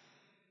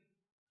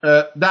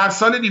در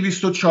سال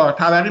 204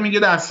 طبری میگه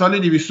در سال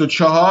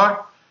 204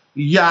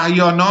 یحیی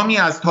نامی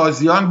از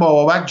تازیان با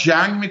بابک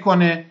جنگ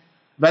میکنه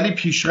ولی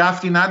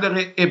پیشرفتی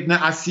نداره. ابن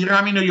اسیر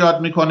همین رو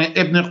یاد میکنه.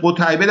 ابن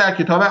قتیبه در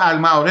کتاب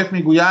المعارف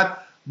میگوید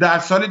در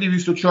سال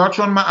 204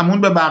 چون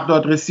مأمون به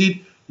بغداد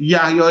رسید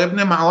یحیی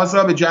ابن معاذ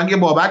را به جنگ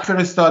بابک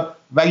فرستاد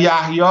و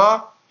یحیی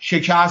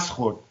شکست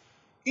خورد.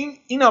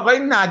 این آقای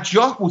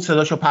نجاح بود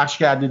صداشو پخش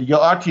کرده دیگه.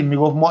 آرتین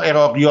میگفت ما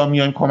عراقی‌ها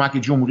میایم کمک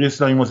جمهوری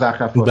اسلامی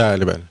مزخرف.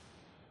 بله بله.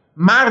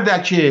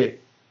 مردک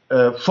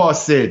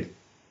فاسد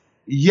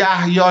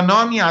یحیی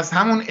نامی از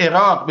همون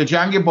عراق به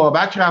جنگ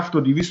بابک رفت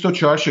و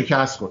 204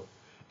 شکست خورد.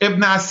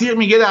 ابن اسیر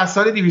میگه در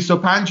سال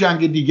 205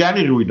 جنگ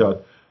دیگری روی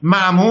داد.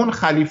 مأمون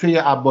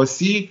خلیفه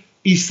عباسی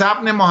عیسی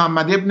ابن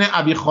محمد ابن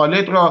ابی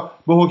خالد را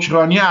به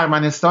حکمرانی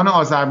ارمنستان و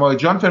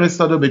آذربایجان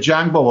فرستاد و به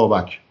جنگ با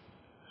بابک.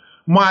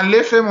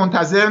 مؤلف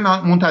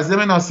منتظم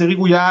ناصری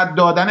گوید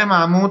دادن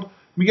محمود،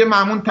 میگه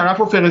مأمون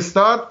طرفو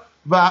فرستاد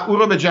و او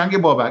رو به جنگ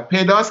بابک.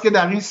 پیداست که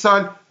در این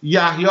سال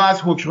یحیی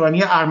از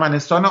حکمرانی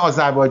ارمنستان و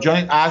آذربایجان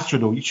عزل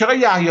شده بود. چرا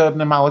یحیی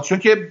ابن معاذ؟ چون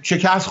که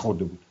شکست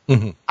خورده بود.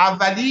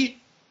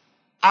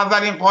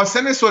 اولین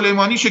قاسم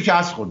سلیمانی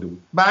شکست خورده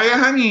بود، برای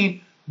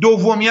همین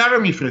دومیه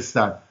رو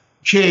میفرستن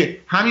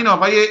که همین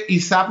آقای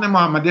عیسی ابن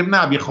محمد ابن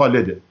ابی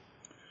خالده.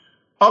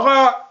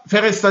 آقا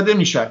فرستاده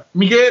میشن.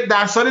 میگه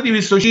در سال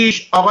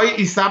 206 آقای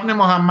عیسی ابن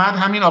محمد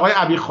همین آقای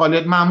ابی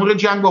خالد مأمور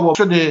جنگ با بابک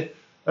شده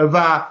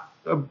و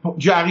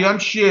جریان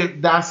چیه؟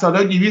 در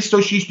سالهای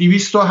 206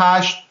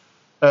 208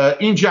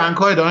 این جنگ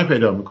ها ادامه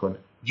پیدا میکنه.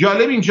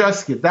 جالب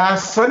اینجاست که در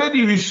سال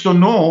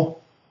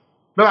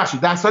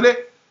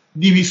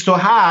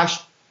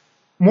 208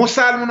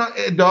 مسلمان ها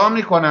ادعا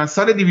میکنن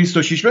سال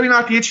 206.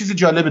 ببینید یه چیزی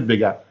جالبت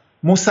بگم،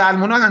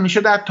 مسلمان ها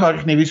همیشه در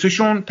تاریخ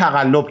نویسیشون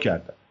تقلب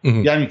کردن.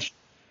 یعنی چی؟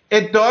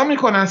 ادعا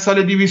میکنن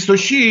سال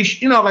 206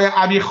 این آقای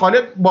ابی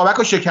خالد بابک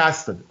رو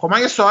شکست داده. خب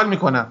من یه سوال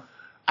میکنم،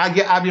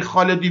 اگه ابی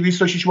خالد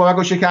 206 بابک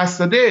رو شکست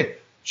داده،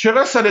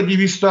 چرا سال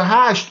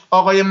 208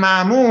 آقای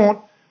مأمون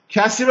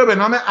کسی رو به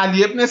نام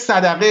علی ابن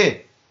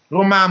صدقه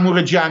رو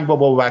مأمور جنگ با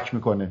بابک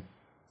میکنه؟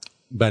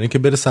 برای اینکه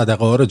بره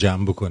صدقه ها رو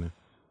جمع بکنه.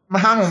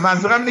 همون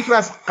منظورم اینه که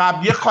از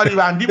قبلیه خالی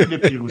بندی بوده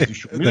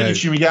پیروزیشون. میدونی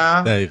چی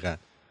میگم؟ دقیقاً.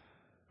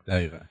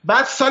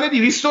 بعد سال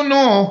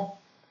 209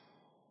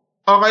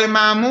 آقای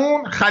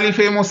مأمون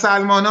خلیفه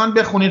مسلمانان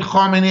بخونید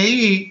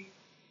خامنه‌ای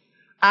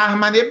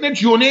احمد ابن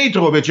جنید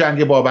رو به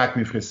جنگ بابک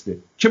میفرسته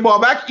که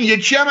بابک این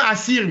یکی هم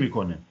اسیر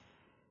میکنه.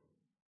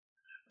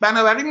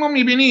 بنابراین ما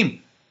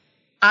میبینیم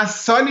از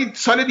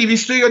سال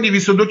 200 یا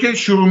 202 که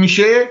شروع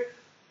میشه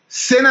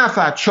 3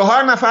 نفر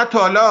 4 نفر تا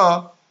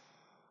حالا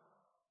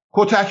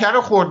کتکه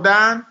رو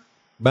خوردن،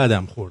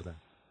 بعدم خوردن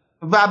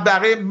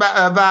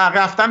و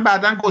رفتن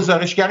بعدن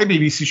گزارشگر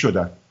BBC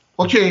شدن.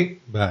 اوکی؟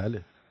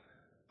 بله.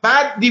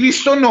 بعد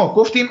 209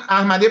 گفتیم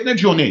احمد ابن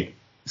جنید.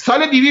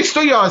 سال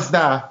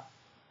 211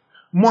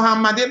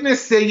 محمد ابن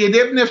سید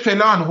ابن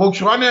فلان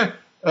حکمران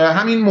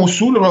همین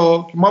موصول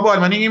رو، ما با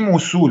آلمانی میگیم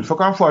موصول، فکر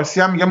کنم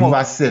فارسی هم میگه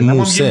موصل،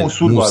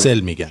 موصل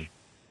میگن،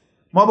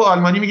 ما با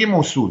آلمانی میگیم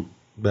موصول.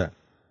 بله.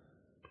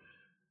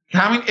 که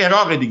همین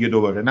عراق دیگه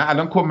دوباره، نه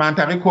الان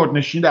منطقه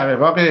کردنشین در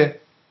عراق.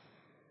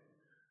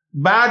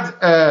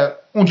 بعد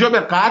اونجا به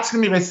قتل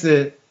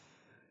میرسه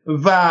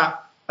و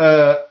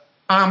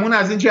مأمون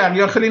از این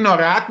جریان خیلی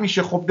ناراحت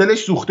میشه. خب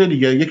دلش سوخته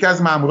دیگه، یکی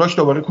از مأموراش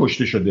دوباره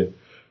کشته شده.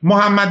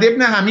 محمد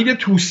ابن حمید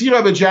طوسی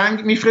را به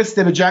جنگ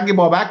میفرسته، به جنگ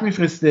بابک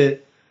میفرسته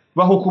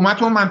و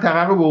حکومت اون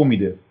منطقه رو به او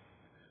میده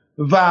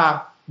و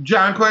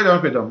جنگ ها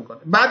ادامه پیدا میکنه.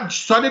 بعد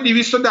سال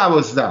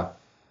 212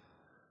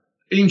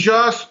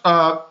 اینجا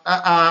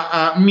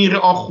میر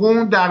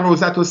آخوند در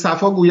روزت و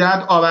صفا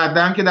گوید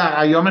آوردن که در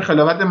ایام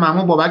خلافت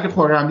مأمون بابک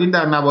خرمدین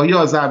در نواحی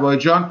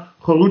آذربایجان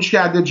خروج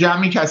کرده،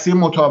 جمعی کثیر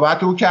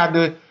متابعت او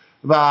کرده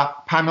و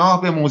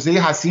پناه به موضع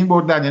حصین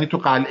بردن، یعنی تو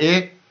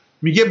قلعه.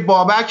 میگه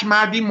بابک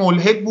مردی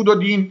ملحد بود و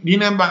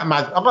دین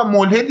آقا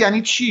ملحد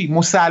یعنی چی؟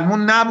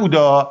 مسلمون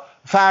نبودا.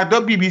 فردا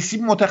BBC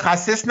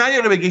متخصص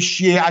نیاره بگه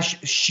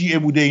شیعه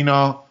بوده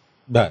اینا.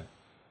 بله.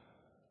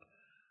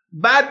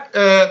 بعد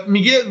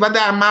میگه و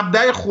در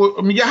مبدأ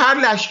میگه هر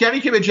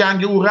لشکری که به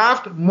جنگ او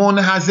رفت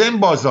منهزم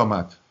باز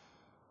آمد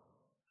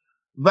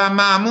و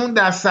مأمون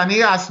در سنه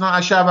اثنا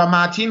عشر و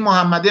معتین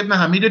محمد ابن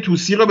حمید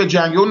طوسی رو به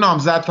جنگ او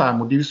نامزد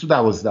فرمود.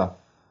 212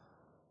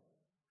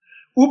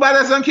 او بعد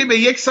از آن که به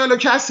 1 سال و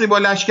کسری با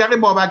لشکر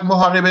بابک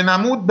محاربه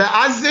نمود به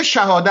عز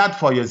شهادت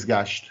فایز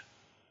گشت.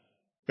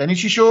 یعنی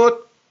چی شد؟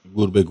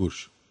 گور به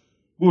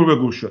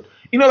گور شد.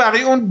 اینو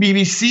برای اون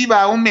BBC و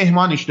اون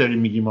مهمانش داریم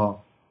میگیم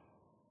ما.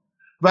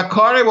 و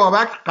کار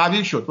بابک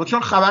قوی شد و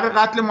چون خبر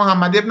قتل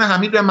محمد ابن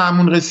حمید به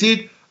مأمون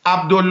رسید،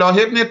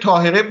 عبدالله ابن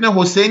طاهر ابن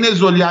حسین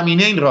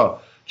ذوالیمینین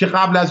را که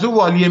قبل از او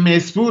والی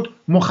مصر بود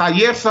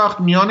مخیر ساخت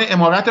میان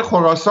امارت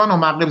خراسان و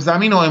مغرب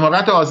زمین و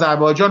امارت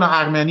آذربایجان و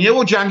ارمنیه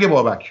و جنگ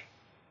بابک.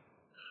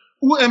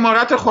 او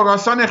امارت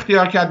خراسان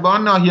اختیار کرد با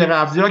آن ناحیه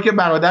رفزیرا که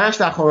برادرش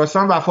در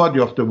خراسان وفات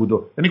یافته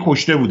بود، یعنی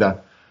کشته بودند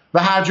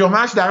و هر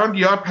جامعهش در آن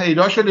دیار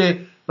پیدا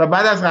شده و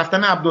بعد از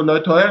رفتن عبدالله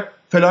طاهر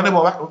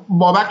فلان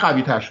بابک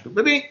قوی تر شده.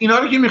 ببین اینا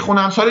رو که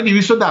میخونم سال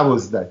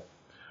 212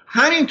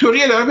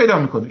 همینطوری ادامه پیدا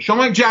میکنه.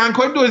 شما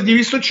جنگ‌های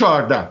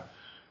 214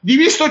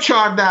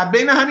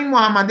 بین همین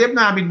محمد ابن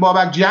حمید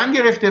بابک جنگ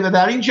گرفته و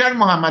در این جنگ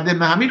محمد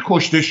ابن حمید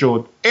کشته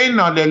شد.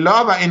 انا لله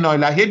و انا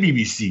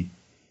الیه BBC.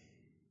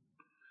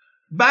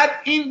 بعد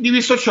این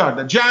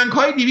 214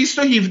 جنگ‌های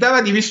 217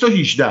 و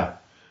 218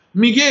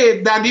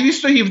 میگه در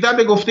 217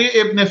 به گفته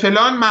ابن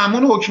فلان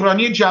مأمون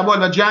حکمرانی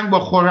جبال و جنگ با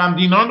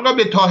خرمدینان را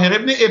به طاهر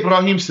ابن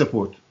ابراهیم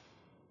سپرد.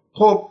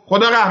 خب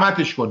خدا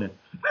رحمتش کنه.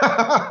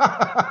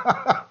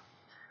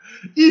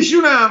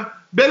 ایشون هم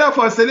بلا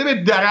فاصله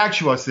به درک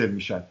واصل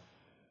میشن.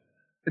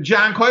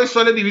 جنگ‌های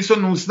سال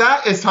 219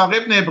 اسحاق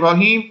ابن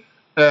ابراهیم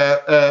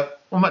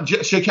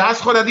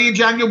شکست خورده، یه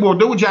جنگ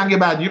برده و جنگ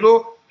بعدی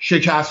رو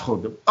شکست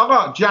خورده.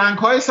 آقا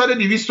جنگ‌های سال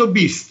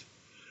 220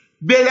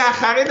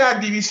 بالاخره در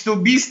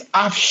 220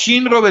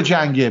 افشین رو به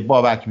جنگ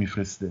بابک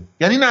میفرسته.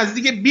 یعنی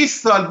نزدیک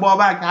 20 سال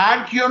بابک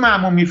هر کیو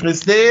مأمون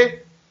میفرسته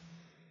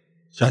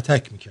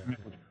شتک میکنه.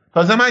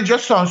 تازه من اینجا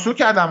سانسور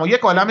کردم و یک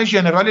عالم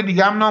ژنرال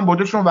دیگه هم نام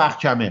برده چون وقت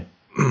کمه.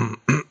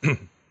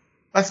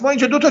 پس ما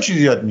اینجا دو تا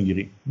چیز یاد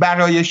میگیریم.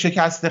 برای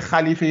شکست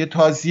خلیفه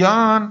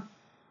تازیان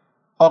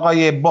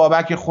آقای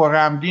بابک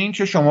خرمدین،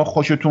 چه شما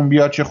خوشتون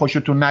بیاد چه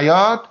خوشتون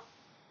نیاد،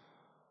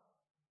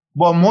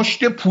 با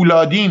مشت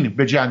پولادین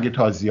به جنگ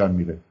تازیان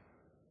میره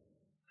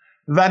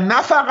و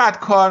نه فقط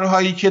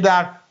کارهایی که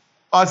در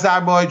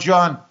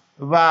آذربایجان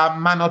و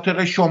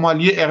مناطق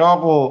شمالی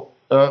عراق و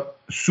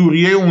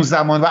سوریه اون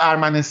زمان و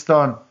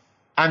ارمنستان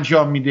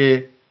انجام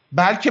میده،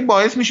 بلکه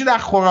باعث میشه در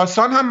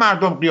خراسان هم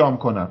مردم قیام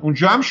کنن،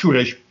 اونجا هم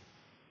شورش،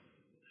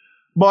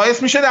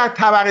 باعث میشه در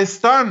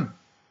طبرستان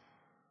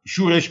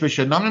شورش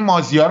بشه. نام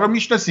مازیار رو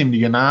میشناسیم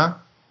دیگه، نه؟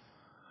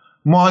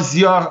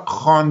 مازیار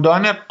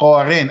خاندان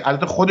قارن،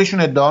 البته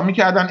خودشون ادعا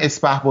میکردن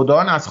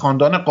اسپهبدان از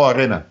خاندان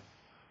قارنن.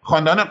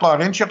 خاندان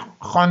قارن چه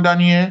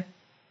خاندانیه؟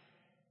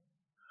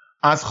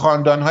 از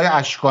خاندانهای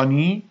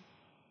اشکانی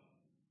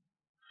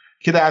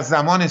که در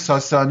زمان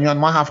ساسانیان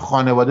ما 7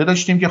 خانواده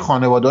داشتیم که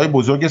خانواده‌های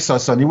بزرگ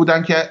ساسانی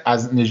بودن که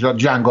از نژاد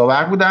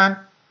جنگاور بودن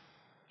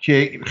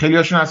که خیلی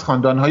هاشون از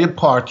خاندانهای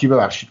پارتی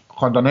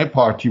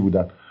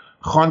بودن.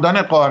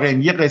 خاندان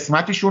قارن یه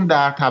قسمتشون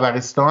در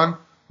طبرستان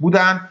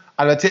بودن.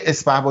 البته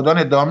اسپهبدان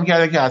ادعا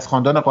می‌کردن که از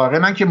خاندان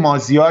قارنن که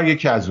مازیار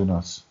یکی از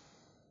اوناست.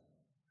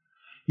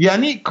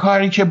 یعنی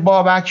کاری که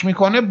بابک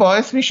میکنه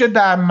باعث میشه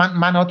در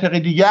مناطق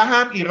دیگه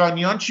هم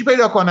ایرانیان چی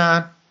پیدا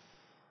کنن؟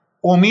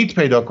 امید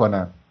پیدا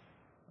کنن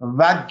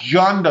و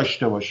جان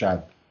داشته باشن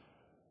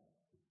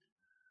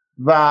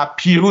و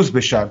پیروز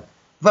بشن.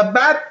 و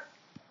بعد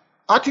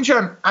آتین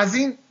جان از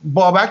این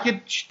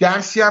بابک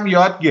درسی هم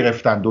یاد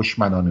گرفتن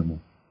دشمنانمون.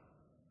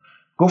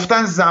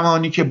 گفتن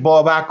زمانی که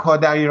بابک ها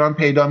در ایران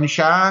پیدا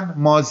میشن،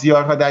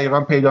 مازیار ها در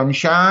ایران پیدا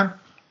میشن،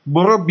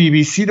 برو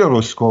BBC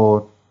درست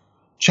کن،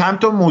 چند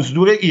تا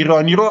مزدور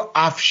ایرانی رو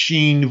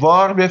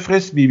افشینوار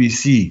بفرست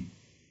BBC.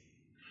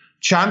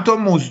 چند تا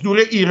مزدور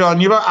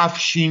ایرانی رو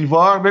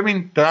افشینوار،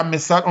 ببین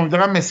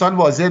دارم مثال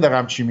واضح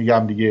دارم چی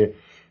میگم دیگه،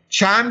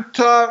 چند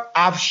تا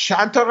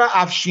رو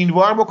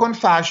افشینوار بکن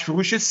فرش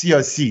فروش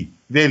سیاسی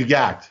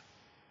ولگرد.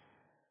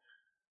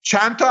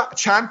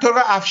 چند تا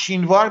رو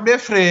افشینوار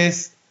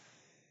بفرست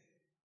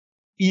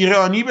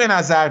ایرانی به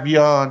نظر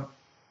بیان،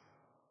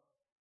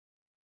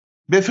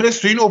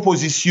 بفرست تو این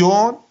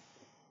اپوزیسیون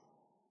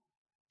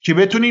که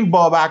بتونیم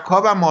بابک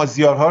ها و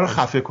مازیار ها رو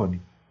خفه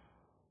کنیم.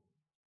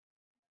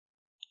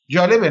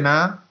 جالبه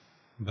نه؟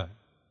 بله.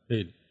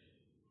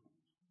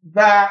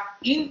 و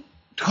این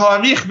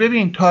تاریخ،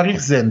 ببین تاریخ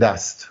زنده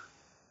است.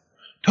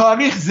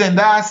 تاریخ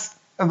زنده است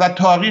و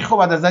تاریخ رو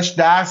باید ازش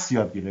درس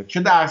یاد گرفت، چه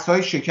درس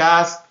های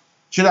شکست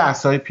چه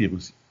درس های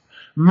پیروزی.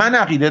 من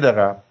عقیده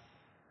دارم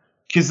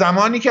که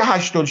زمانی که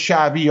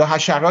هشت‌الشعبی یا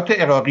حشرات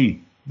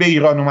عراقی به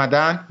ایران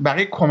اومدن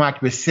برای کمک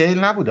به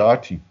سیل نبوده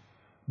آرتین،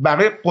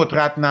 برای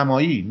قدرت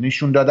نمایی،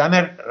 نشون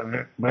دادن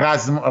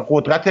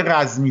قدرت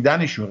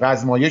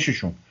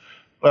رزمایششون.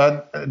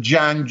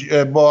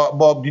 جنگ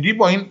با دیدی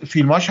با این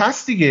فیلماش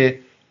هست دیگه،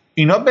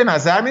 اینا به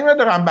نظر نمیاد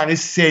دارن برای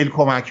سیل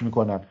کمک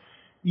میکنن.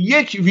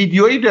 یک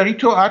ویدیویی داری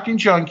تو آرتین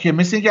جان که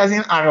مثل اینکه از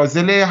این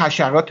اراذل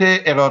حشرات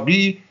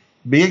عراقی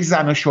به یک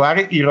زن و شوهر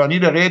ایرانی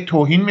داره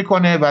توهین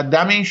میکنه و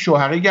دم این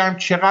شوهره گرم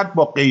چقدر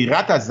با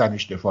غیرت از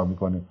زنش دفاع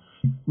میکنه.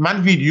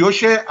 من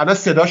ویدیوشه الان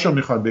صداشو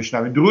میخوام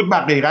بشنوید. درود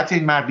بر غیرت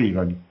این مرد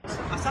ایرانی.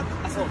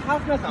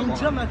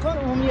 اینجا مکان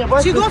عمومیه.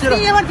 چی گفتی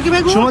یه بار دیگه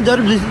بگو؟ شما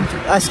دارید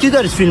از کی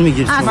دارید فیلم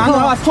میگیرید؟ از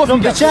تو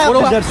به چه حقی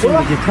دارید فیلم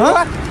میگیرید؟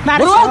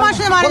 برای چه تو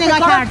ماشین ما رو نگاه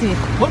کردی؟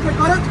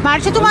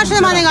 برای چه تو ماشین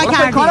ما نگاه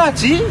کردی؟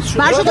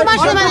 برای چه تو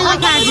ماشین ما نگاه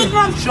کردی؟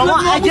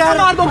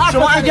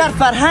 شما اگر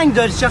فرهنگ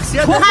دارید،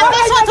 شخصیت تو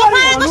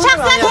فرهنگ و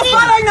شخصیت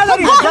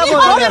داری؟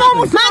 بکنم.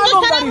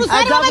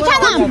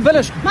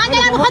 من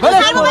دلم میخواد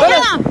روسریمو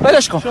بکنم.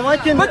 ولش کن.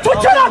 به تو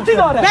چه ربطی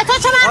داره؟ به تو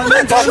چه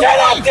مربوطه؟ به تو چه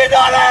ربطی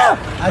داره؟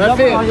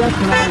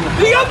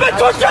 دیگه به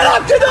تو چه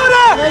ربطی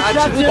داره؟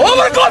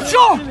 عمر گم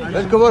شو.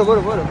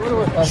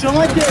 برو.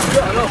 شما که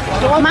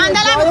من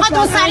دلم میخواد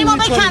روسریمو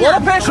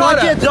بکنم.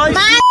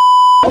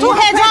 من تو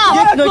حجاب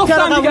یک نکته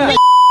رو قبول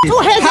تو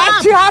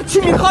حجاب هرچی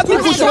میخواد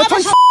میگوشه.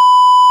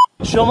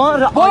 شما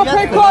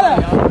رعایت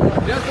کاره.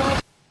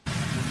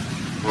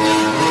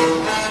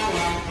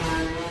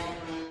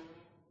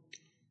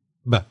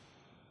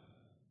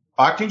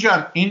 آرتین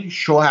جان این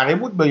شوهره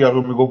بود به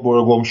یارو میگفت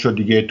برو گم شو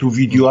دیگه. تو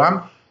ویدیو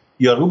هم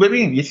یارو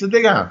ببین یه چیز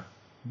بگم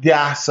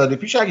 10 سال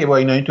پیش اگه با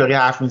اینا اینطوری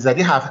حرف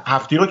میزدی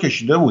هفتی رو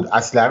کشیده بود،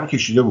 اسلحه رو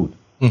کشیده بود.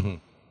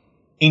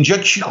 اینجا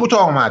کی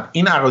کوتاه اومد؟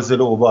 این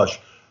اراذل اوباش،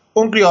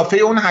 اون قیافه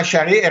اون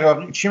حشره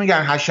عراقی چی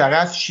میگن حشره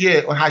است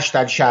چیه اون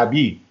هشتل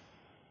شعبی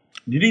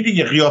دیدی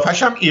دیگه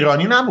قیافش هم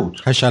ایرانی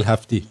نبود. هشل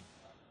هفتی.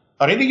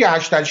 آره دیگه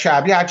هشتل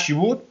شعبی هر چی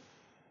بود.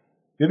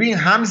 ببین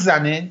هم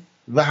زنه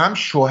و هم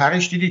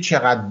شوهرش دیدی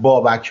چقدر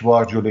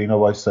بابکوار جلو اینا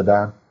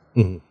وایستادن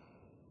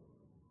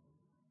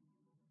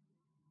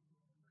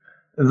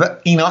و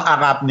اینا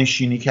عقب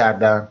نشینی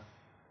کردن.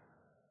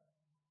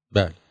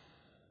 بله.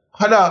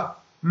 حالا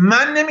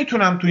من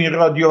نمیتونم تو این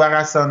رادیو و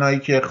رسانه‌ای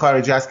که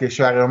خارج از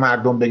کشور و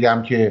مردم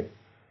بگم که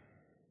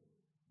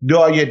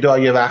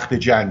دایه وقت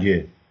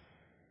جنگه.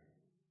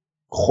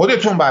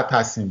 خودتون باید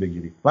تصمیم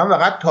بگیرید. من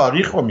فقط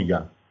تاریخ رو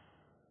میگم.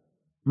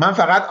 من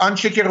فقط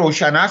آنچه که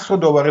روشن است رو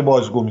دوباره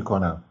بازگو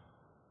میکنم.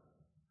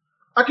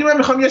 حتی من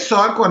میخوام یه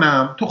سوال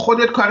کنم. تو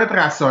خودت کارت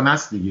رسانه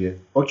است دیگه.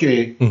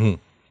 اوکی.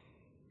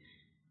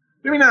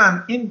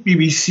 ببینم این بی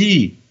بی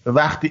سی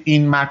وقتی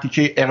این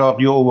مرتیکه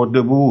عراقی رو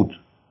آورده بود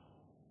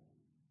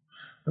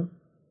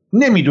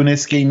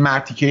نمیدونست که این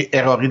مرتیکه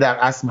عراقی در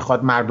اصل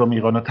میخواد مردم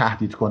ایران رو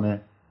تهدید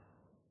کنه؟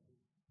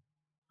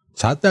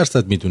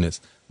 100%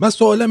 میدونست. من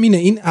سوالم اینه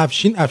این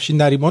افشین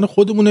نریمان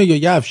خودمونه یا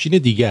یه افشین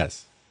دیگه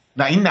است؟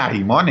 نه این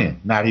نریمانه.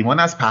 نریمان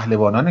از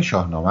پهلوانان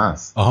شاهنامه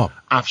است.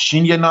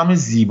 افشین یه نام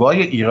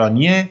زیبای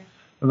ایرانیه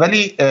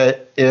ولی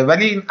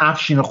این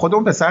افشین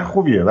خودمون پسر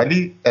خوبیه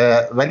ولی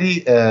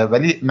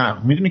نه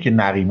میدونی که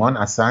نریمان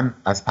اصلا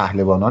از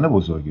پهلوانان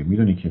بزرگه.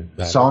 میدونی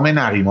که سام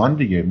نریمان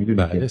دیگه.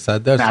 میدونی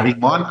که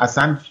نریمان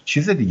اصلا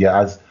چیز دیگه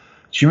از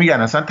چی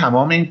میگن اصلا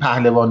تمام این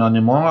پهلوانان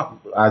ما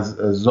از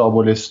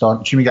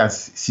زابلستان چی میگن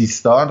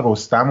سیستان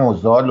رستم و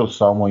زال و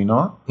سام و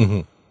اینا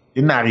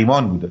این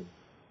نریمان بوده.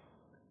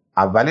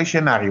 اولش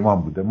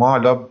نریمان بوده. ما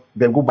حالا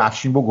بگو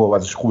بخشیم بگو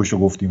ازش خوبشو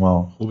گفتیم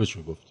ها.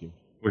 خوبشو گفتیم.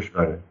 خوش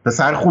بره.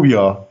 پسر خوبی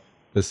ها.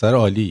 پسر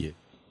عالیه.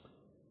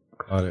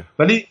 آره.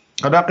 ولی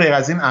حالا غیر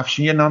از این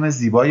افشین یه نام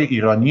زیبای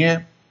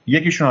ایرانیه.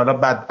 یکیشون حالا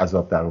بد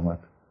عذاب در اومد.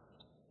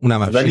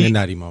 اونم افشین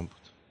نریمان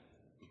بود.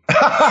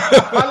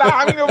 حالا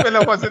همینو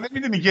بلافاصله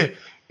میدونی که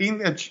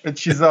این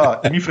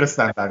چیزا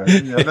میفرستن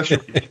براش.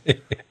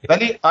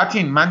 ولی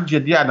آرتین من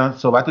جدی الان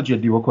صحبت رو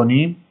جدی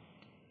بکنیم.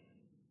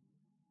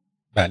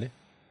 بله.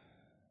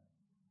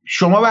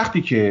 شما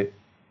وقتی که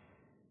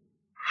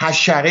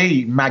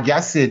حشره‌ای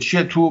مگس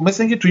چیه تو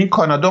مثل اینکه تو این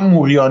کانادا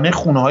موریانه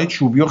خونه‌های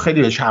چوبی رو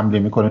خیلی بهش حمله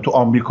میکنه. تو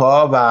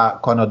آمریکا و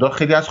کانادا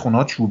خیلی از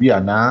خونه‌ها چوبی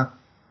هست نه؟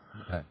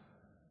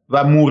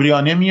 و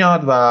موریانه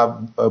میاد و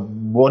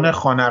بن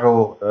خانه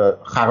رو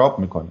خراب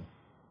میکنه.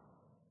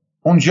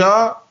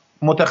 اونجا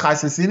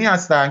متخصصینی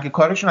هستن که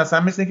کارشون اصلا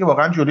مثل اینکه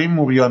واقعا جلوی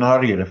موریانه ها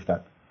رو گرفتن.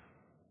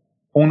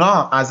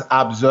 اونا از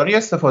ابزاری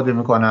استفاده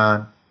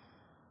میکنن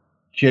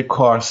که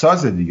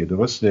کارساز دیگه.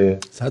 درسته؟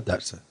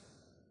 100%.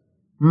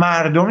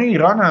 مردم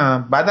ایران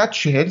هم بعد از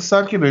 40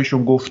 سال که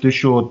بهشون گفته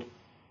شد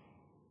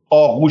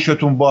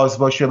آغوشتون باز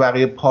باشه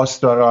برای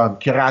پاسداران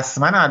که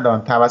رسما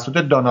الان توسط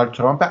دونالد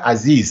ترامپ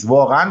عزیز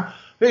واقعا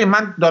ببین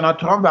من دونالد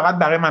ترامپ فقط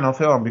برای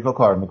منافع آمریکا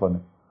کار میکنه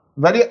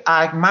ولی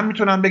من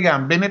میتونم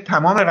بگم بین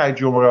تمام رئیس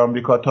جمهور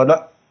آمریکا تا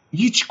حالا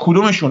هیچ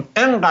کدومشون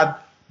انقدر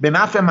به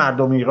نفع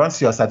مردم ایران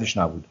سیاستش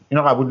نبود.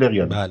 اینو قبول داری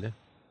یا نه؟ بله.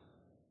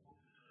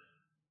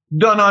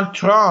 دونالد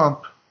ترامپ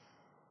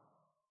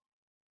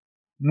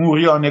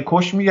موریانه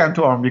کش میگن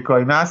تو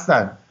آمریکایی نه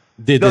هستن.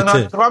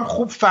 دونالد ترامپ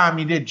خوب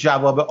فهمیده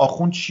جواب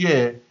آخوند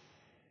چیه؟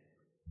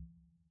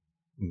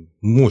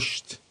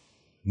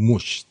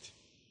 مشت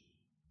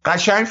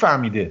قشنگ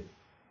فهمیده.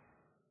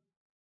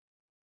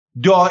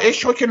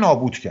 داعش رو که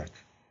نابود کرد.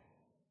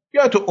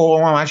 یا تو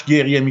اوباما همش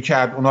گریه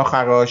میکرد اونا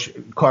خراش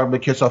کار به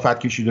کثافت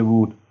کشیده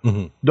بود.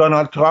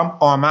 دونالد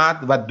ترامپ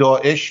آمد و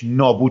داعش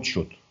نابود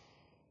شد.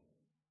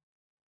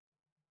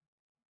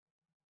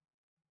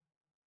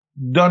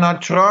 دونالد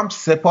ترامپ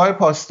سپاه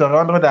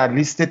پاسداران رو در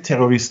لیست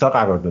تروریستا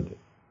قرار داده.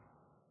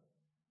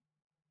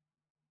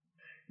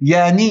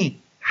 یعنی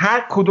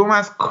هر کدوم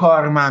از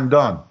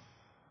کارمندان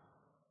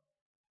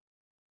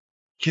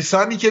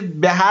کسانی که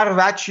به هر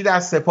وجهی در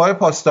سپاه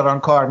پاسداران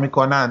کار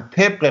میکنن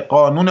طبق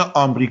قانون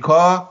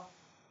آمریکا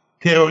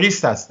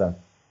تروریست هستن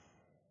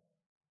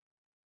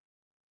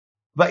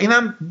و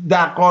اینم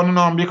در قانون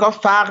آمریکا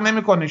فرق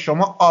نمیکنه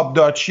شما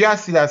آبدارچی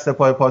هستی در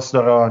سپاه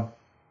پاسداران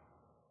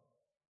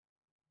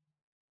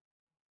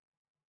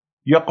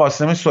یا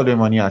قاسم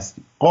سلیمانی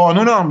هستی.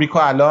 قانون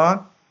آمریکا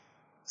الان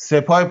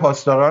سپاه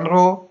پاسداران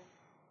رو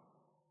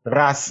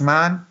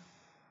رسما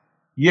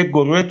یک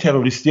گروه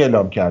تروریستی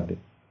اعلام کرده.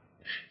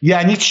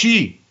 یعنی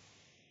چی؟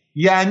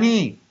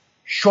 یعنی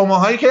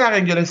شماهایی که در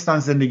انگلستان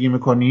زندگی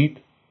میکنید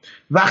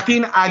وقتی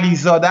این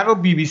علیزاده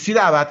رو BBC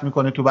دعوت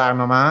میکنه تو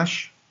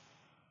برنامهش،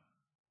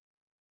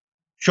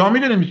 شما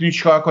میدونید میتونید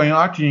چیکار کنید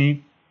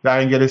آرتین در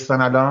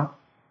انگلستان الان؟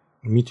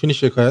 میتونی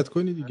شکایت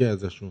کنی دیگه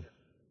ازشون.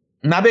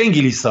 نه به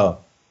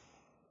انگلیسا،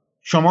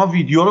 شما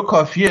ویدیو رو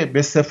کافیه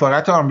به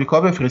سفارت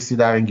آمریکا بفرستی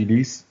در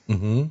انگلیس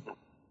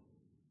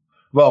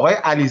و آقای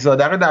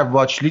علیزاده رو در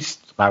واچ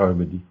لیست قرار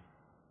بدی.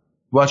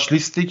 واچ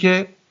لیستی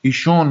که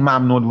ایشون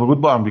ممنوع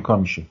ورود با آمریکا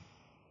میشه.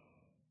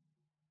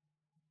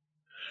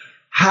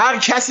 هر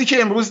کسی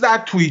که امروز در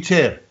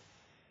توییتر،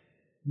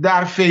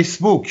 در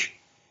فیسبوک،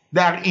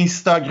 در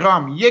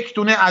اینستاگرام یک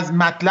دونه از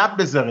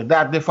مطلب بذاره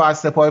در دفاع از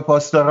سپاه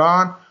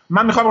پاسداران،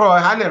 من میخوام راه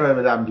حل رو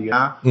بدم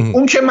دیگه.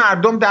 اون که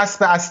مردم دست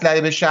به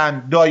اسلحه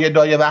بشن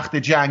دایه وقت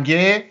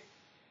جنگه،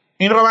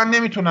 این رو من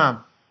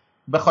نمیتونم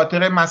به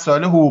خاطر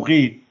مسائل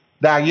حقوقی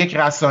در یک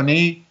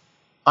رسانه‌ای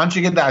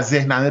آنچه که در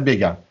ذهنمه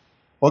بگم.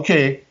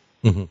 اوکی؟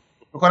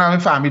 بکنم همین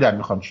فهمیدن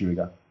میخوام چی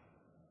بگم.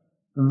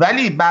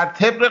 ولی بر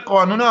طبق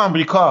قانون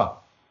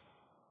آمریکا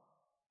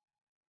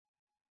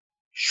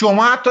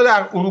شما حتی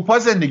در اروپا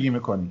زندگی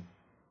میکنی،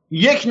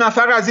 یک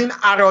نفر از این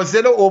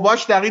اراذل و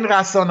اوباش در این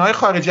رسانه‌های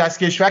خارج از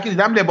کشور که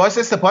دیدم لباس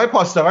سپاه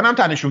پاسداران هم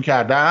تنشون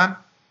کردن،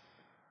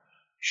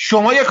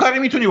 شما یه کاری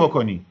میتونی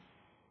بکنی،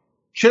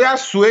 چه در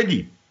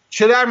سوئدی،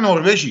 چه در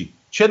نروژی،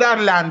 چه در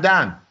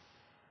لندن،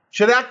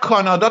 چه در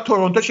کانادا،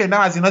 تورنتو، شنیدم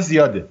از اینا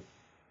زیاده.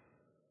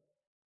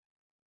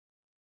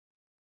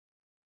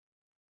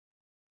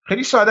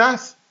 خیلی ساده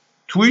است.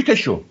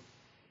 توییتشو،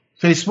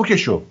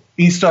 فیسبوکشو،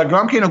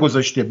 اینستاگرام که اینو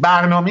گذاشته،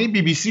 برنامه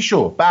BBC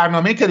شو،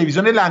 برنامه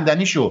تلویزیون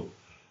لندنی شو،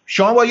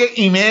 شما با یه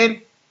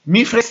ایمیل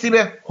میفرستی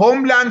به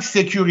هوملند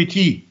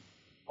سکیوریتی.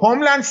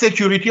 هوملند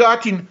سکیوریتی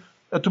آتین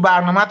تو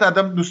برنامه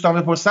آدم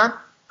دوستان بپرسن،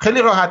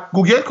 خیلی راحت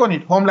گوگل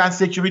کنید هوملند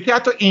سکیوریتی،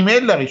 حتی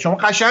ایمیل داره، شما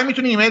قشنگ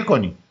میتونی ایمیل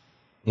کنی.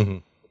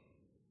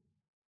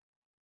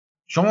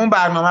 شما اون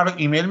برنامه رو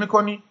ایمیل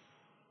میکنی،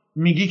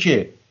 میگی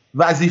که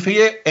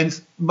وظیفه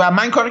و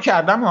من کارو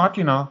کردم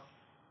آتینا،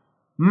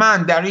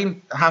 من در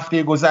این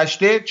هفته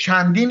گذشته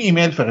چندین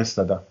ایمیل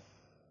فرستادم.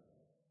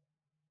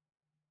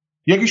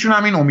 یکیشون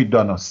همین امید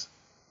داناست.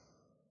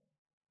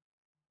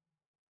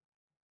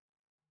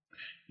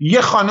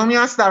 یه خانومی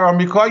هست در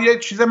آمریکا یه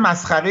چیز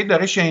مسخره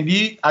داره،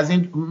 شنیدی؟ از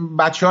این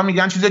بچه‌ها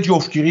میگن چیز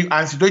جفتگیری،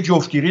 انسیدوی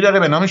جفتگیری داره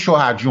به نام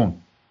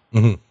شوهرجون.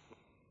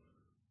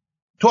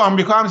 تو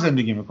آمریکا هم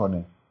زندگی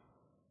میکنه.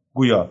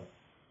 گویا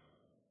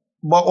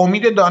با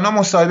امید دانا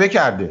مصاحبه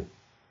کرده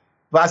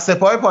و از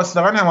سپاه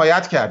پاسداران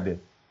حمایت کرده.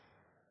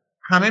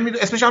 همه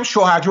اسمش هم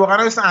شوهرجون،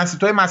 واقعا اسم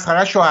انسیدوی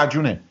مسخره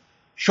شوهرجونه.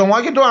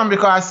 شما که تو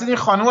آمریکا هستید این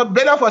خانم رو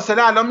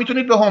بلافاصله الان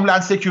میتونید به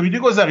هوملند سکیوریتی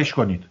گزارش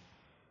کنید.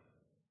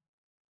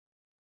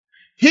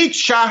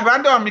 هیچ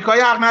شهروند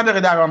آمریکایی حق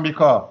نداره در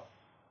آمریکا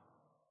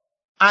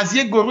از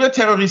یک گروه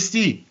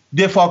تروریستی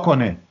دفاع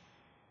کنه.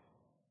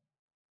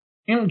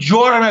 این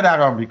جرمه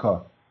در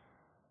آمریکا.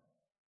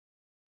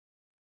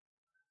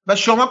 و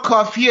شما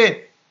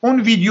کافیه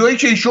اون ویدیویی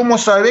که ایشون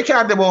مصاحبه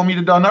کرده با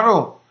امید دانا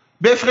رو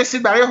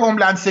بفرستید برای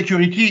هوملند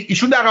سکیوریتی.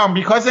 ایشون در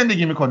آمریکا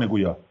زندگی میکنه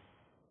گویا.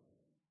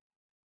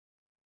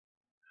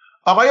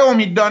 آقای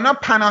امید دانا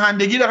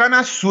پناهندگی دارن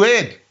از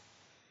سوئد،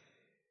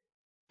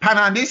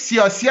 پناهنده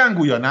سیاسی ان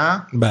گویا،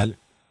 نه؟ بله.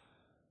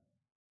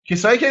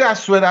 کسایی که در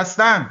سوئد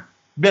هستن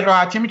به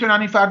راحتی میتونن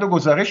این فرد رو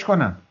گزارش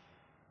کنن،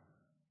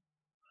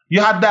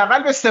 یا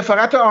حداقل به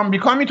سفارت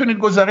آمریکا میتونید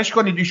گزارش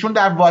کنید ایشون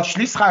در واچ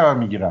لیست قرار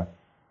میگیرن.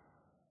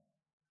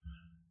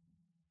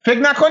 فکر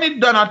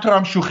نکنید دونالد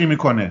ترامپ شوخی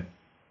میکنه.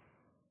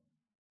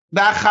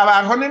 در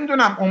خبرها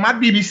نمیدونم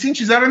اومد BBC این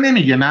چیزا رو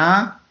نمیگه،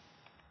 نه؟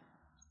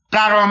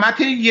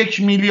 غرامت 1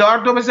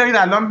 میلیارد رو بذارید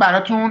الان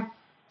براتون،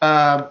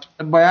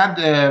 باید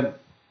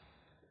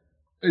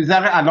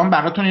ذره الان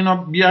براتون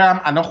اینو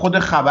بیارم الان خود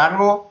خبر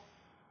رو.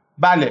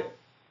 بله،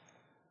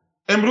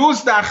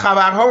 امروز در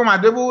خبرها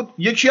اومده بود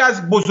یکی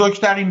از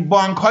بزرگترین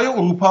بانک‌های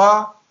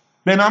اروپا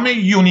به نام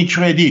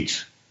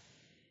یونیکردیت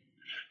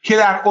که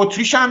در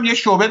اتریش هم یه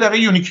شعبه داره،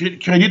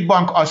 یونیکردیت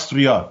بانک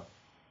آستریا.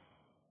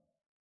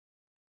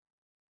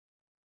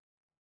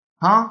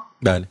 ها؟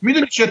 بله.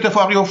 میدونید چه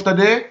اتفاقی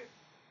افتاده؟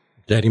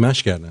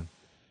 جریمه‌اش کردن.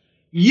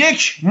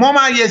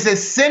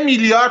 1.3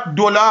 میلیارد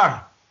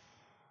دلار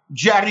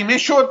جریمه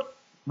شد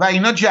و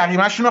اینا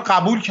جریمه‌شون رو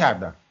قبول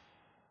کردن.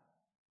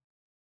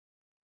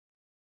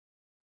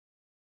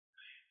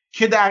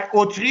 که در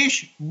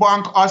اتریش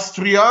بانک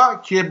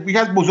آستریا که یکی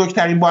از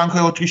بزرگترین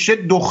بانک‌های اتریشه،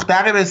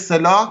 دختر به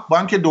اصطلاح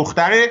بانک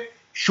دختر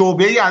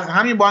شعبه‌ای از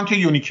همین بانک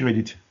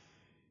یونیکردیت،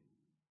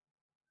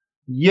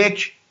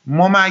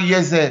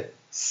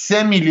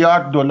 1.3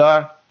 میلیارد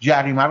دلار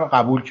جریمه رو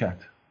قبول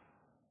کرد.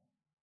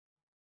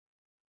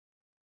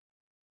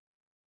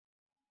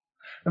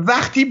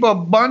 وقتی با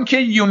بانک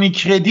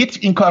یونیکردیت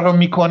این کار رو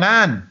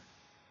میکنن،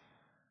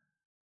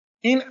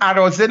 این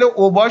اراذل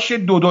اوباش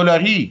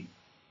 $2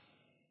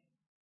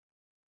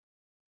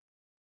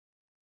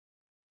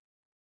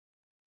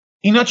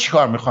 اینا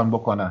چیکار میخوان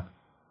بکنن؟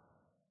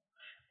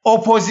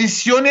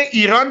 اپوزیسیون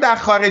ایران در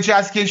خارج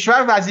از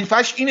کشور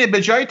وظیفش اینه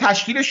به جای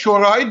تشکیل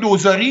شوراهای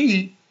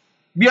دوزاری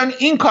بیان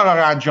این کارا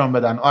رو انجام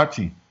بدن.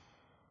 آرتین،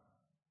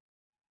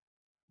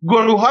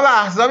 گروه ها و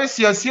احزاب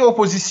سیاسی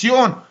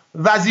اپوزیسیون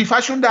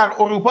وظیفهشون در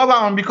اروپا و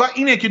آمریکا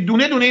اینه که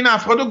دونه دونه این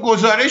افراد رو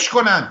گزارش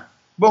کنن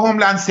به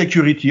هوملند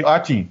سکیوریتی.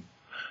 آرتین،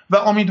 و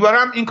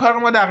امیدوارم این کار رو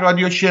ما در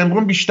رادیو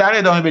شمرون بیشتر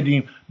ادامه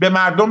بدیم، به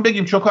مردم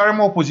بگیم چون کار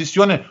ما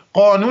اپوزیسیونه،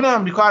 قانون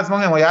آمریکا از ما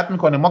حمایت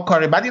میکنه، ما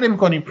کار بدی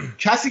نمیکنیم،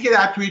 کسی که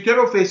در توییتر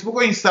و فیسبوک و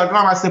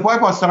اینستاگرام از سپاه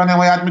پاسداران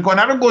حمایت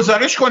میکنه رو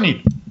گزارش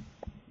کنید،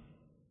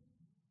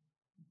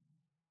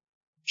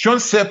 چون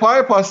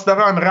سپاه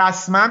پاسداران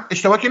رسما،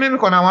 اشتباه که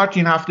نمیکنم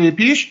آرتین، هفته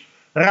پیش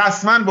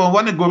رسما به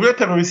عنوان گروه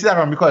تروریستی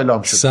در آمریکا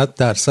اعلام شد.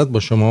 100% با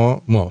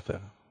شما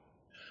موافقم.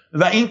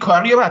 و این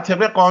کاریه بر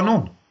طبق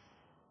قانون.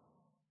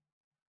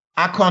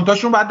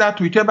 اکانتاشون باید در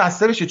توییتر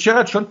بسته بشه.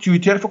 چرا؟ چون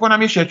توییتر فکر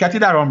کنم یه شرکتی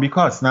در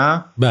آمریکاست،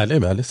 نه؟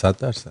 بله 100%.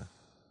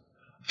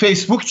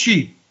 فیسبوک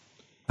چی؟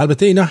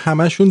 البته اینا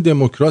همشون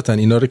دموکراتن،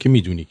 اینا رو که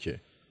میدونی که.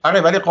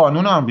 آره، ولی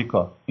قانون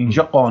آمریکا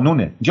اینجا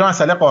قانونه، اینجا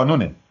مسئله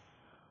قانونه.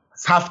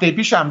 هفته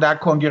پیش هم در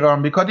کنگره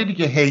آمریکا دیدی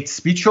که هیت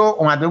سپیچ رو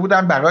اومده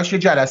بودن براش یه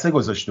جلسه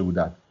گذاشته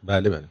بودن.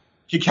 بله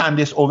که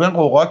کندیس اوون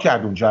قوقا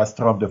کرد اونجا از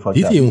ترامپ دفاع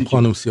کرد. دیدی اون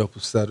خانم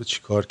سیاه‌پوسته رو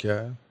چیکار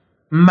کرد؟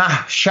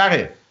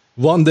 محشره.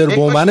 واندر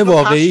وومن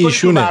واقعی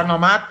ایشونه.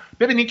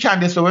 ببینید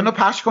کندیس اوون رو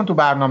پخش کن تو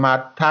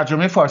برنامه،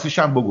 ترجمه فارسیش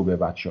هم بگو به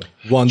بچه‌ها.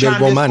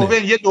 واندر وومن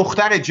یه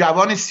دختر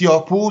جوان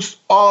سیاه‌پوست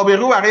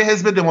آبرو برای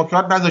حزب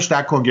دموکرات نذاشت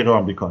در کنگره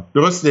آمریکا.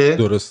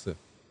 درسته.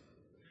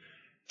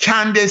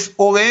 کندیس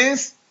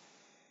اونز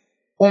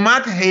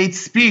اومد هیت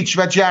سپیچ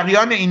و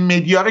جریان این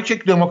مدیا رو که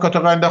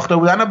دموکرات‌ها انداخته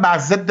بودن رو بر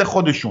ضد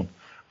خودشون.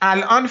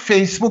 الان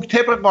فیسبوک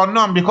طبق قانون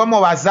آمریکا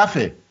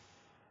موظفه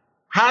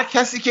هر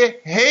کسی که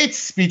هیت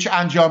سپیچ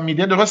انجام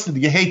میده، درسته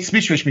دیگه، هیت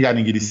سپیچ بهش میگن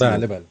انگلیسی،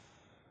 بله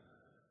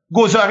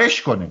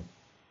گزارش کنه.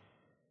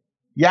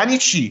 یعنی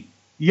چی؟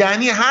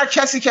 یعنی هر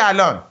کسی که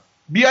الان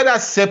بیاد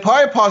از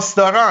سپاه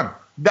پاسداران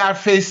در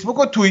فیسبوک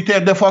و توییتر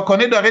دفاع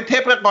کنه داره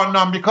طبق قانون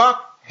آمریکا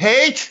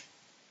هیت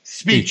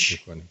سپیچ.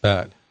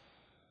 بله.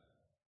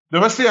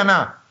 درسته یا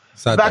نه؟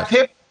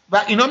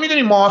 و اینا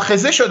میدونی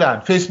مؤاخذه شدن،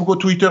 فیسبوک و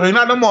توییتر و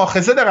اینا الان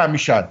مؤاخذه دارن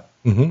میشن.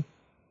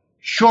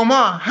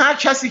 شما هر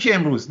کسی که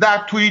امروز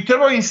در توییتر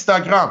و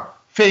اینستاگرام،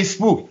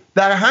 فیسبوک،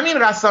 در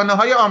همین رسانه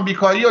های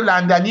آمریکایی و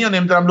لندنی و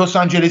نمیدونم لس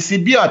آنجلسی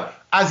بیاد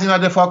از اینا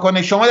دفاع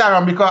کنه، شما در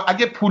آمریکا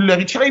اگه پول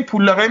داری، چرا این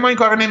پول دارای ما این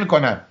کارو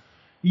نمیکنن؟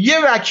 یه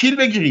وکیل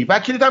بگیری،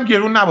 وکیلت هم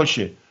گرون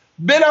نباشه،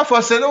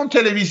 بلافاصله اون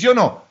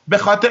تلویزیونو به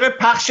خاطر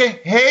پخش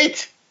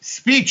هیت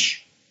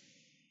سپیچ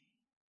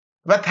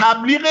و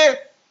تبلیغ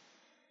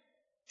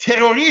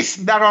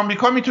تروریسم در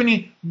آمریکا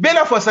میتونی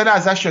بلافاصله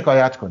ازش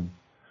شکایت کنی.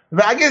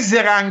 و اگه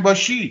زرنگ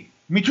باشی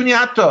میتونی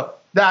حتی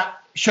در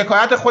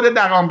شکایت خودت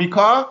در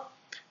آمریکا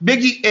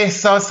بگی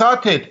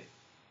احساساتت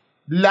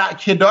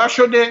لکه‌دار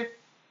شده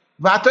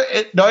و حتی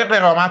ادعای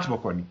غرامت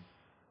بکنی.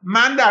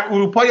 من در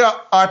اروپا یا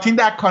آرتین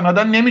در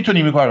کانادا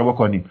نمیتونیم این کارو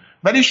بکنیم،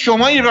 ولی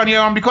شما ایرانی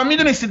آمریکا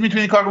میدونستید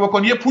میتونید کارو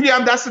بکنی، یه پولی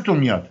هم دستتون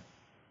میاد.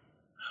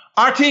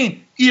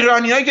 آرتین،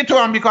 ایرانیایی که تو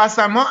آمریکا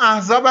هستن، ما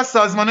احزاب و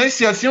سازمان‌های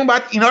سیاسیمون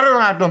باید اینا رو به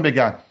مردم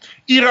بگن.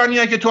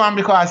 ایرانیایی که تو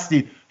آمریکا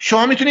هستید،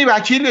 شما میتونی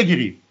وکیل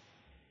بگیری،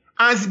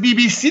 از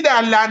BBC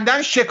در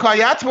لندن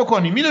شکایت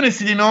بکنی.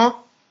 میدونستید اینو؟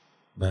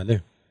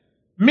 بله.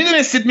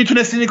 میدونستید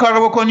میتونستید این کار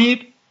رو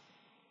بکنید؟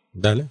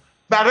 بله.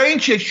 برای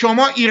اینکه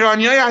شما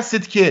ایرانیایی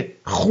هستید که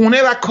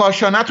خونه و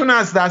کاشانتون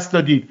از دست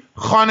دادید،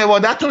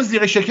 خانواده‌تون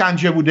زیر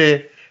شکنجه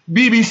بوده،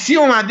 BBC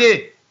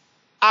اومده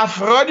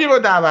افرادی رو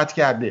دعوت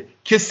کرده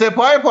که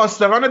سپاه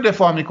پاسداران رو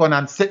دفاع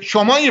میکنن.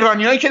 شما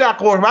ایرانیایی که در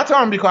غربت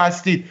آمریکا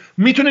هستید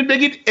میتونید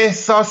بگید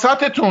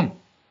احساساتتون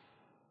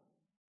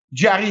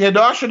جریحه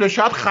دار شده،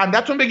 شاید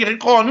خندتون بگیرید.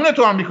 قانون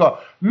تو آمریکا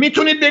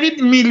میتونید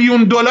برید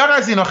 $1,000,000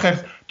 از اینا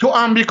تو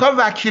آمریکا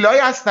وکیلایی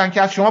هستن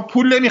که از شما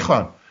پول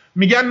نمیخوان،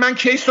 میگن من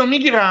کیس رو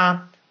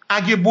میگیرم،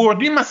 اگه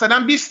بردیم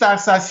مثلا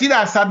 20%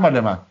 30% مال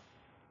من.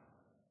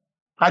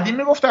 قدیم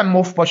میگفتن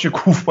مفت باشه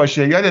کوف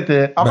باشه،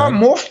 یادته؟ آقا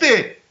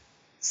مفته،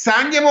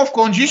 سنگ مفت،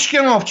 گنجیشک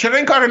مفت، چرا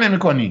این کارو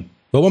نمی‌کنی؟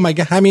 بابا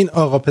مگه همین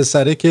آقا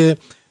پسره که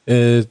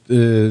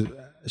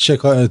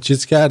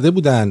چیز کرده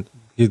بودن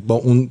که با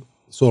اون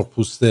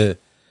سرخپوسته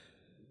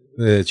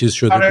چیز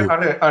شده بود.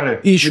 آره.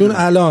 ایشون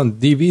الان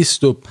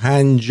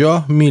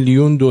 $250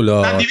 میلیون،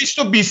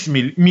 220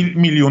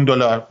 میلیون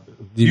دلار،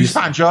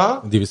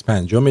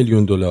 250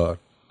 میلیون دلار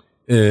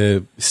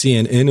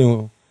CNN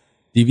و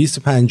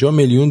 $250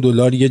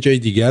 میلیون یه جای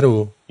دیگر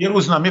رو، یه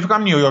روزنامه فکر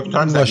کنم نیویورک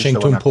تایمز،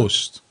 واشنگتن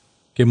پست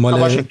که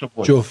مال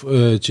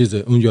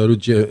چیزه اون یارو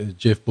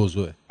جف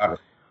بوزوه.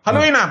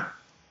 حالا اینم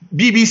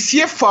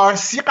BBC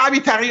فارسی قوی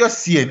تره یا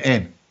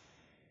CNN؟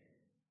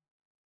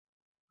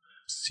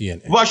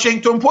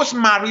 واشنگتن پست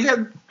معروف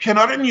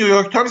کنار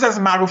نیویورک تایمز از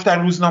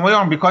معروف‌ترین روزنامه‌های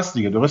آمریکاست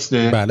دیگه،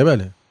 درسته؟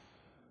 بله.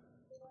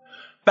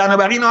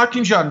 بنابراین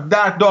آرتین جان،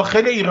 در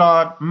داخل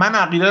ایران من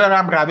عقیده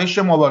دارم روش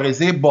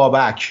مبارزه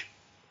بابک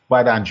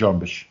باید انجام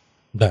بشه.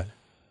 بله.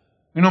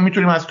 اینو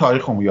میتونیم از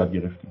تاریخمون یاد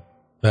گرفتیم.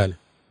 بله.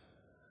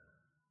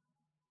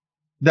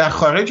 در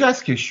خارج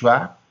از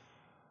کشور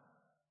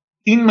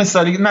این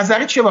مثالی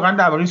نظری چیه واقعا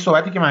درباره این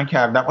صحبتی که من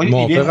کردم؟ آیا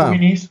ایده خوبی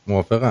نیست؟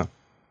 موافقم.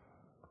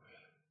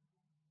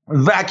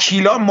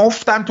 وکیلا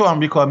مفتن تو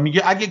آمریکا،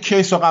 میگه اگه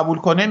کیسو قبول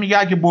کنه، میگه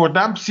اگه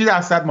بردم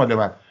 30% مال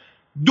من.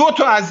 2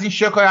 تا از این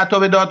شکایت‌ها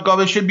به دادگاه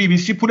بشه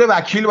BBC پول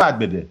وکیل باید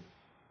بده.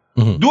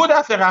 2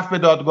 دفعه رفت به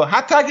دادگاه،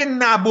 حتی اگه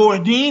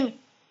نبردین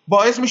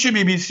باعث میشه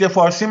BBC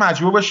فارسی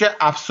مجبور بشه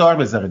افسار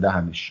بذاره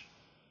دهنش.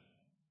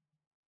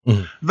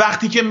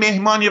 وقتی که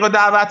مهمانی رو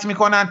دعوت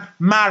میکنن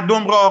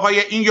مردم رو، آقای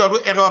این یارو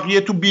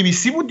عراقیه تو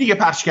BBC بود دیگه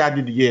پخش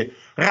کردی دیگه،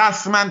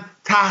 رسما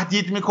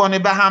تهدید میکنه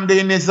به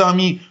حمله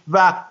نظامی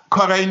و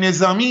کارهای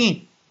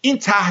نظامی. این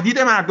تهدید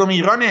مردم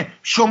ایرانه.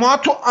 شما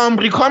تو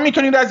آمریکا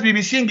میتونید از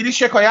BBC انگلیس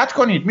شکایت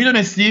کنید،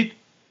 میدونستید؟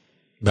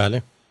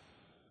 بله.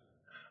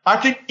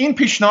 البته این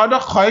پیشنهاد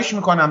خواهش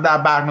میکنم در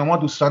برنامه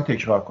دوستان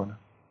تکرار کنم.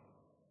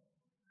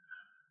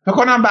 فکر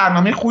کنم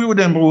برنامه خوبی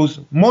بود امروز.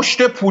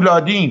 مشت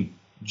پولادین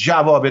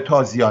جواب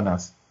تازیان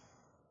است.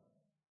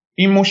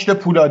 این مشت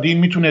پولادین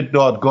میتونه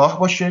دادگاه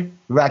باشه،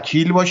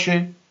 وکیل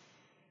باشه،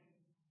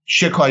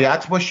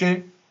 شکایت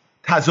باشه،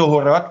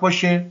 تظاهرات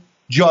باشه،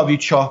 جاوید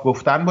شاه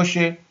گفتن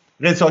باشه،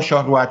 رضا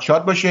شاه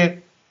روحتشاد باشه،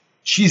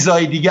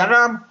 چیزای دیگر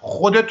هم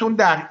خودتون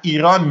در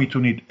ایران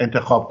میتونید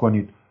انتخاب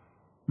کنید.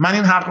 من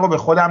این حق رو به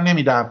خودم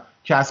نمیدم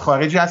که از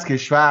خارج از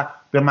کشور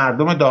به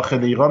مردم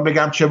داخل ایران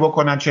بگم چه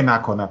بکنن چه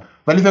نکنن،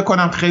 ولی فکر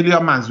کنم خیلی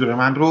هم منظور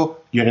من رو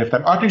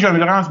گرفتن. آرتین جان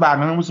می‌دونم از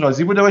برنامه امروز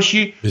راضی بوده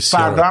باشی.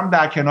 فردا هم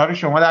در کنار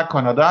شما در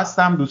کانادا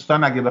هستم.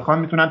 دوستان اگه بخوان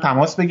میتونن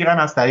تماس بگیرن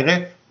از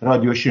طریق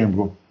رادیو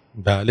شمرو.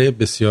 بله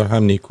بسیار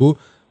هم نیکو.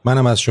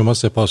 منم از شما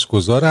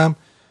سپاسگزارم.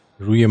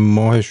 روی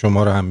ماه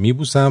شما رو هم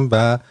میبوسم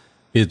و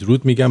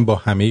بدرود میگم با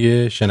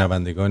همه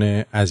شنوندگان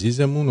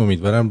عزیزمون.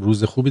 امیدوارم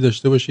روز خوبی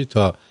داشته باشید.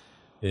 تا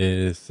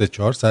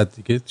 3-4 ساعت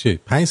دیگه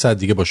 5 ساعت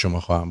دیگه با شما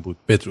خواهم بود.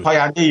 بدرود.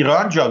 پاینده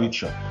ایران جاوید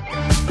شاه.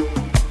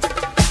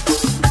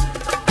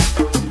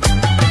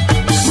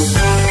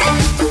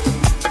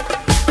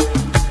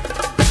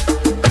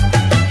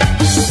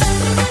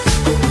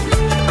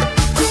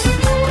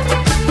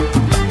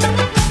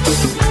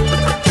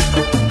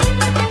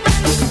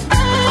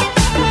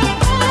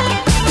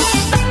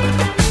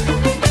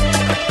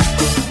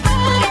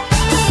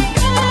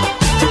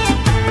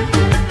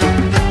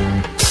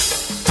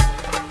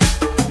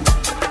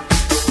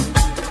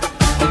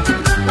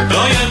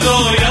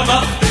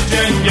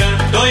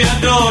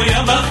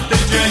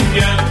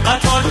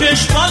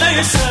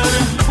 بالای سر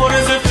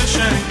پرز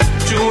فشنگ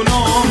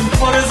جونم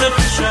پرز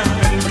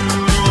فشنگ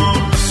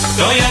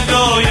جونم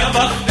دایا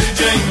وقت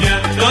جنگ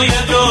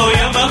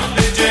دایا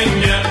وقت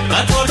جنگ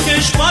قطار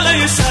کش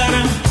بالای سر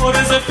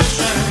پرز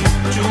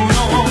فشنگ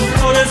جونم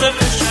پرز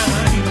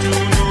فشنگ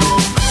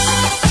جونم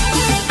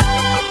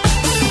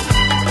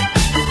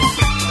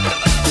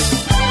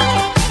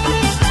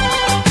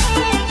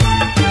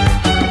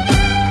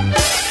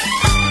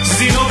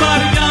زین و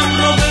برگم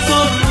رو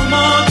بذار رو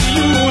ما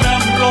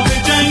دیونم راه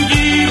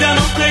جنگیدن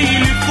و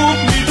خیلی خوب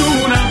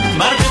میدونم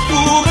مرد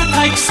خوب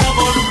تک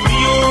سوار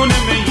میونه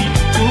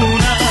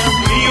میدونم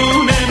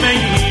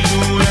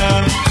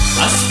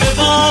اسب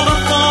با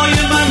وفای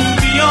من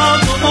بیا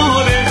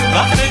دوباره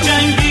وقت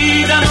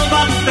جنگیدن و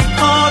وقت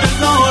کار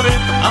زاره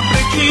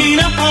ابرکین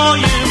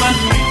پای من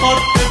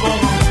میخواد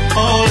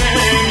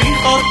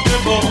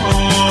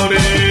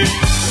بباره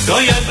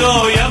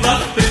دایا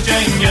وقت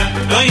جنگ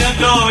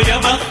دایا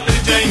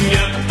وقت جنگ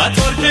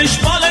قطار کش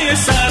بالای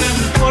سرم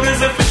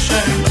پرز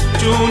فشنگ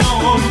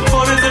جونم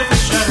پرز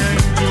فشنگ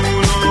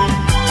جونم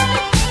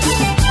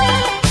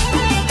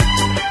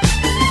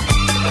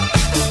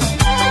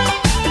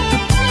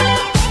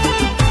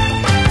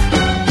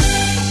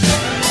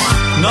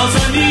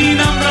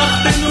نازنینم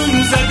رخت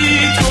نون زدی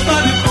تو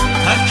بر کن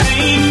ترک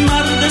این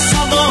مرد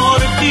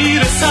سوار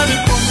خیر سر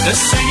کن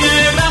قصه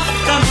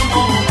رفتن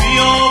ما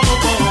بیا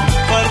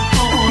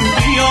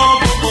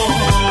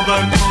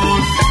باور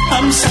کن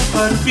هم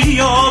سفر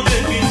بیا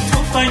ببین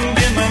تفنگ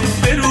من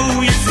به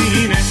روی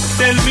زینه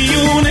دل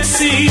میون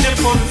سینه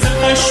پر ز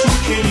خشم و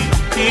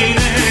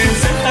کینه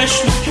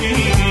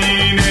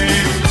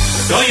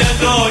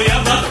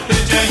دایا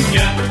وقت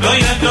جنگ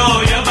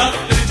دایا وقت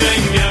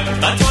جنگ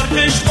قطار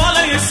کش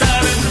بالای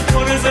سر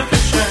پرز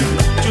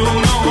فشنگ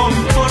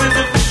جونم پرز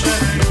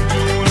فشنگ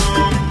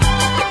جونم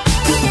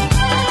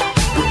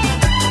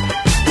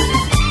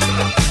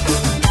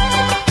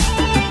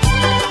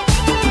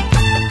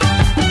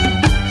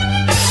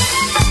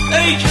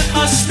ای که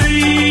خسته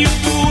ای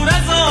دور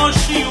از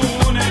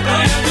آشیونه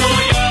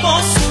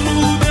با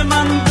سرود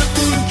من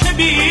بخون که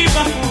بی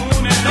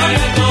بهونه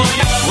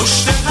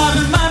مشت هر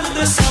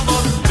مرد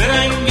سوار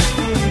برنگ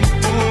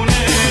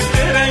خونه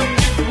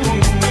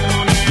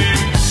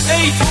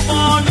ای تو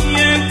بانی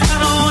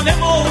ترانه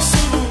و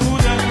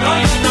سرودم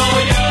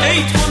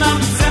ای تو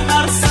نبض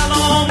هر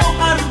سلام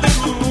و هر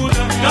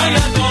درودم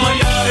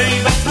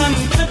ای وطن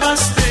که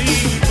بسته ای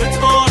به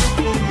تار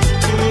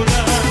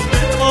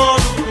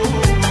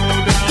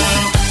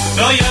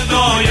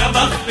دایا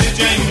وقت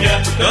جنگ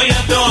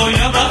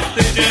دایا وقت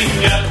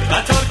جنگ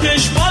قطار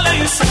کش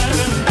بالای سر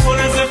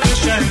پرز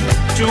فشنگ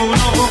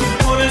جونم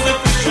پرز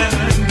فشنگ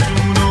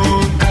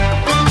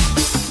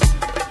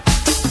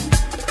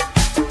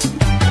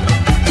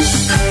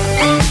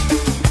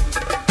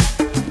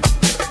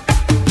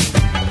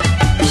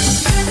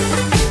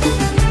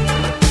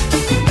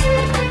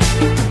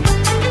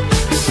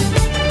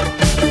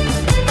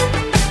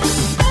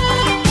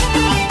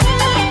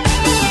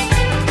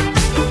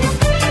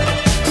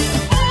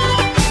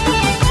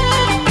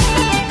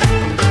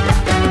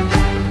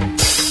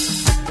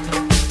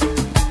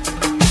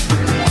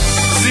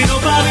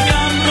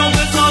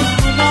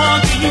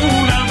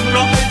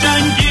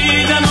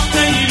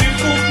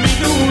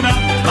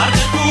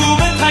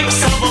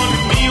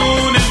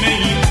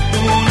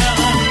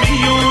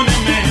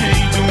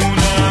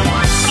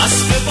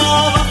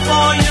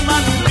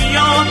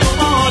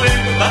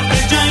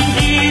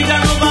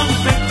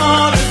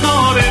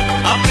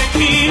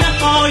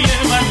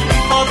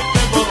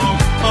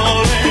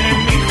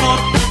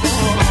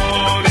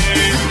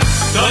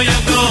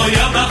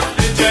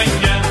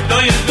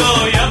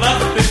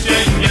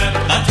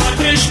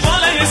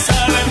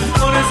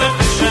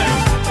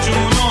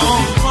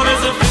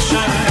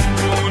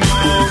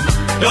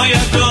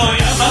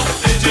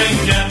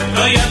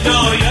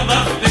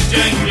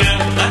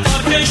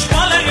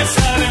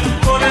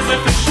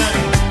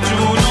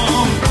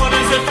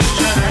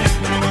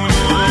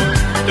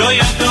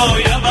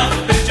داید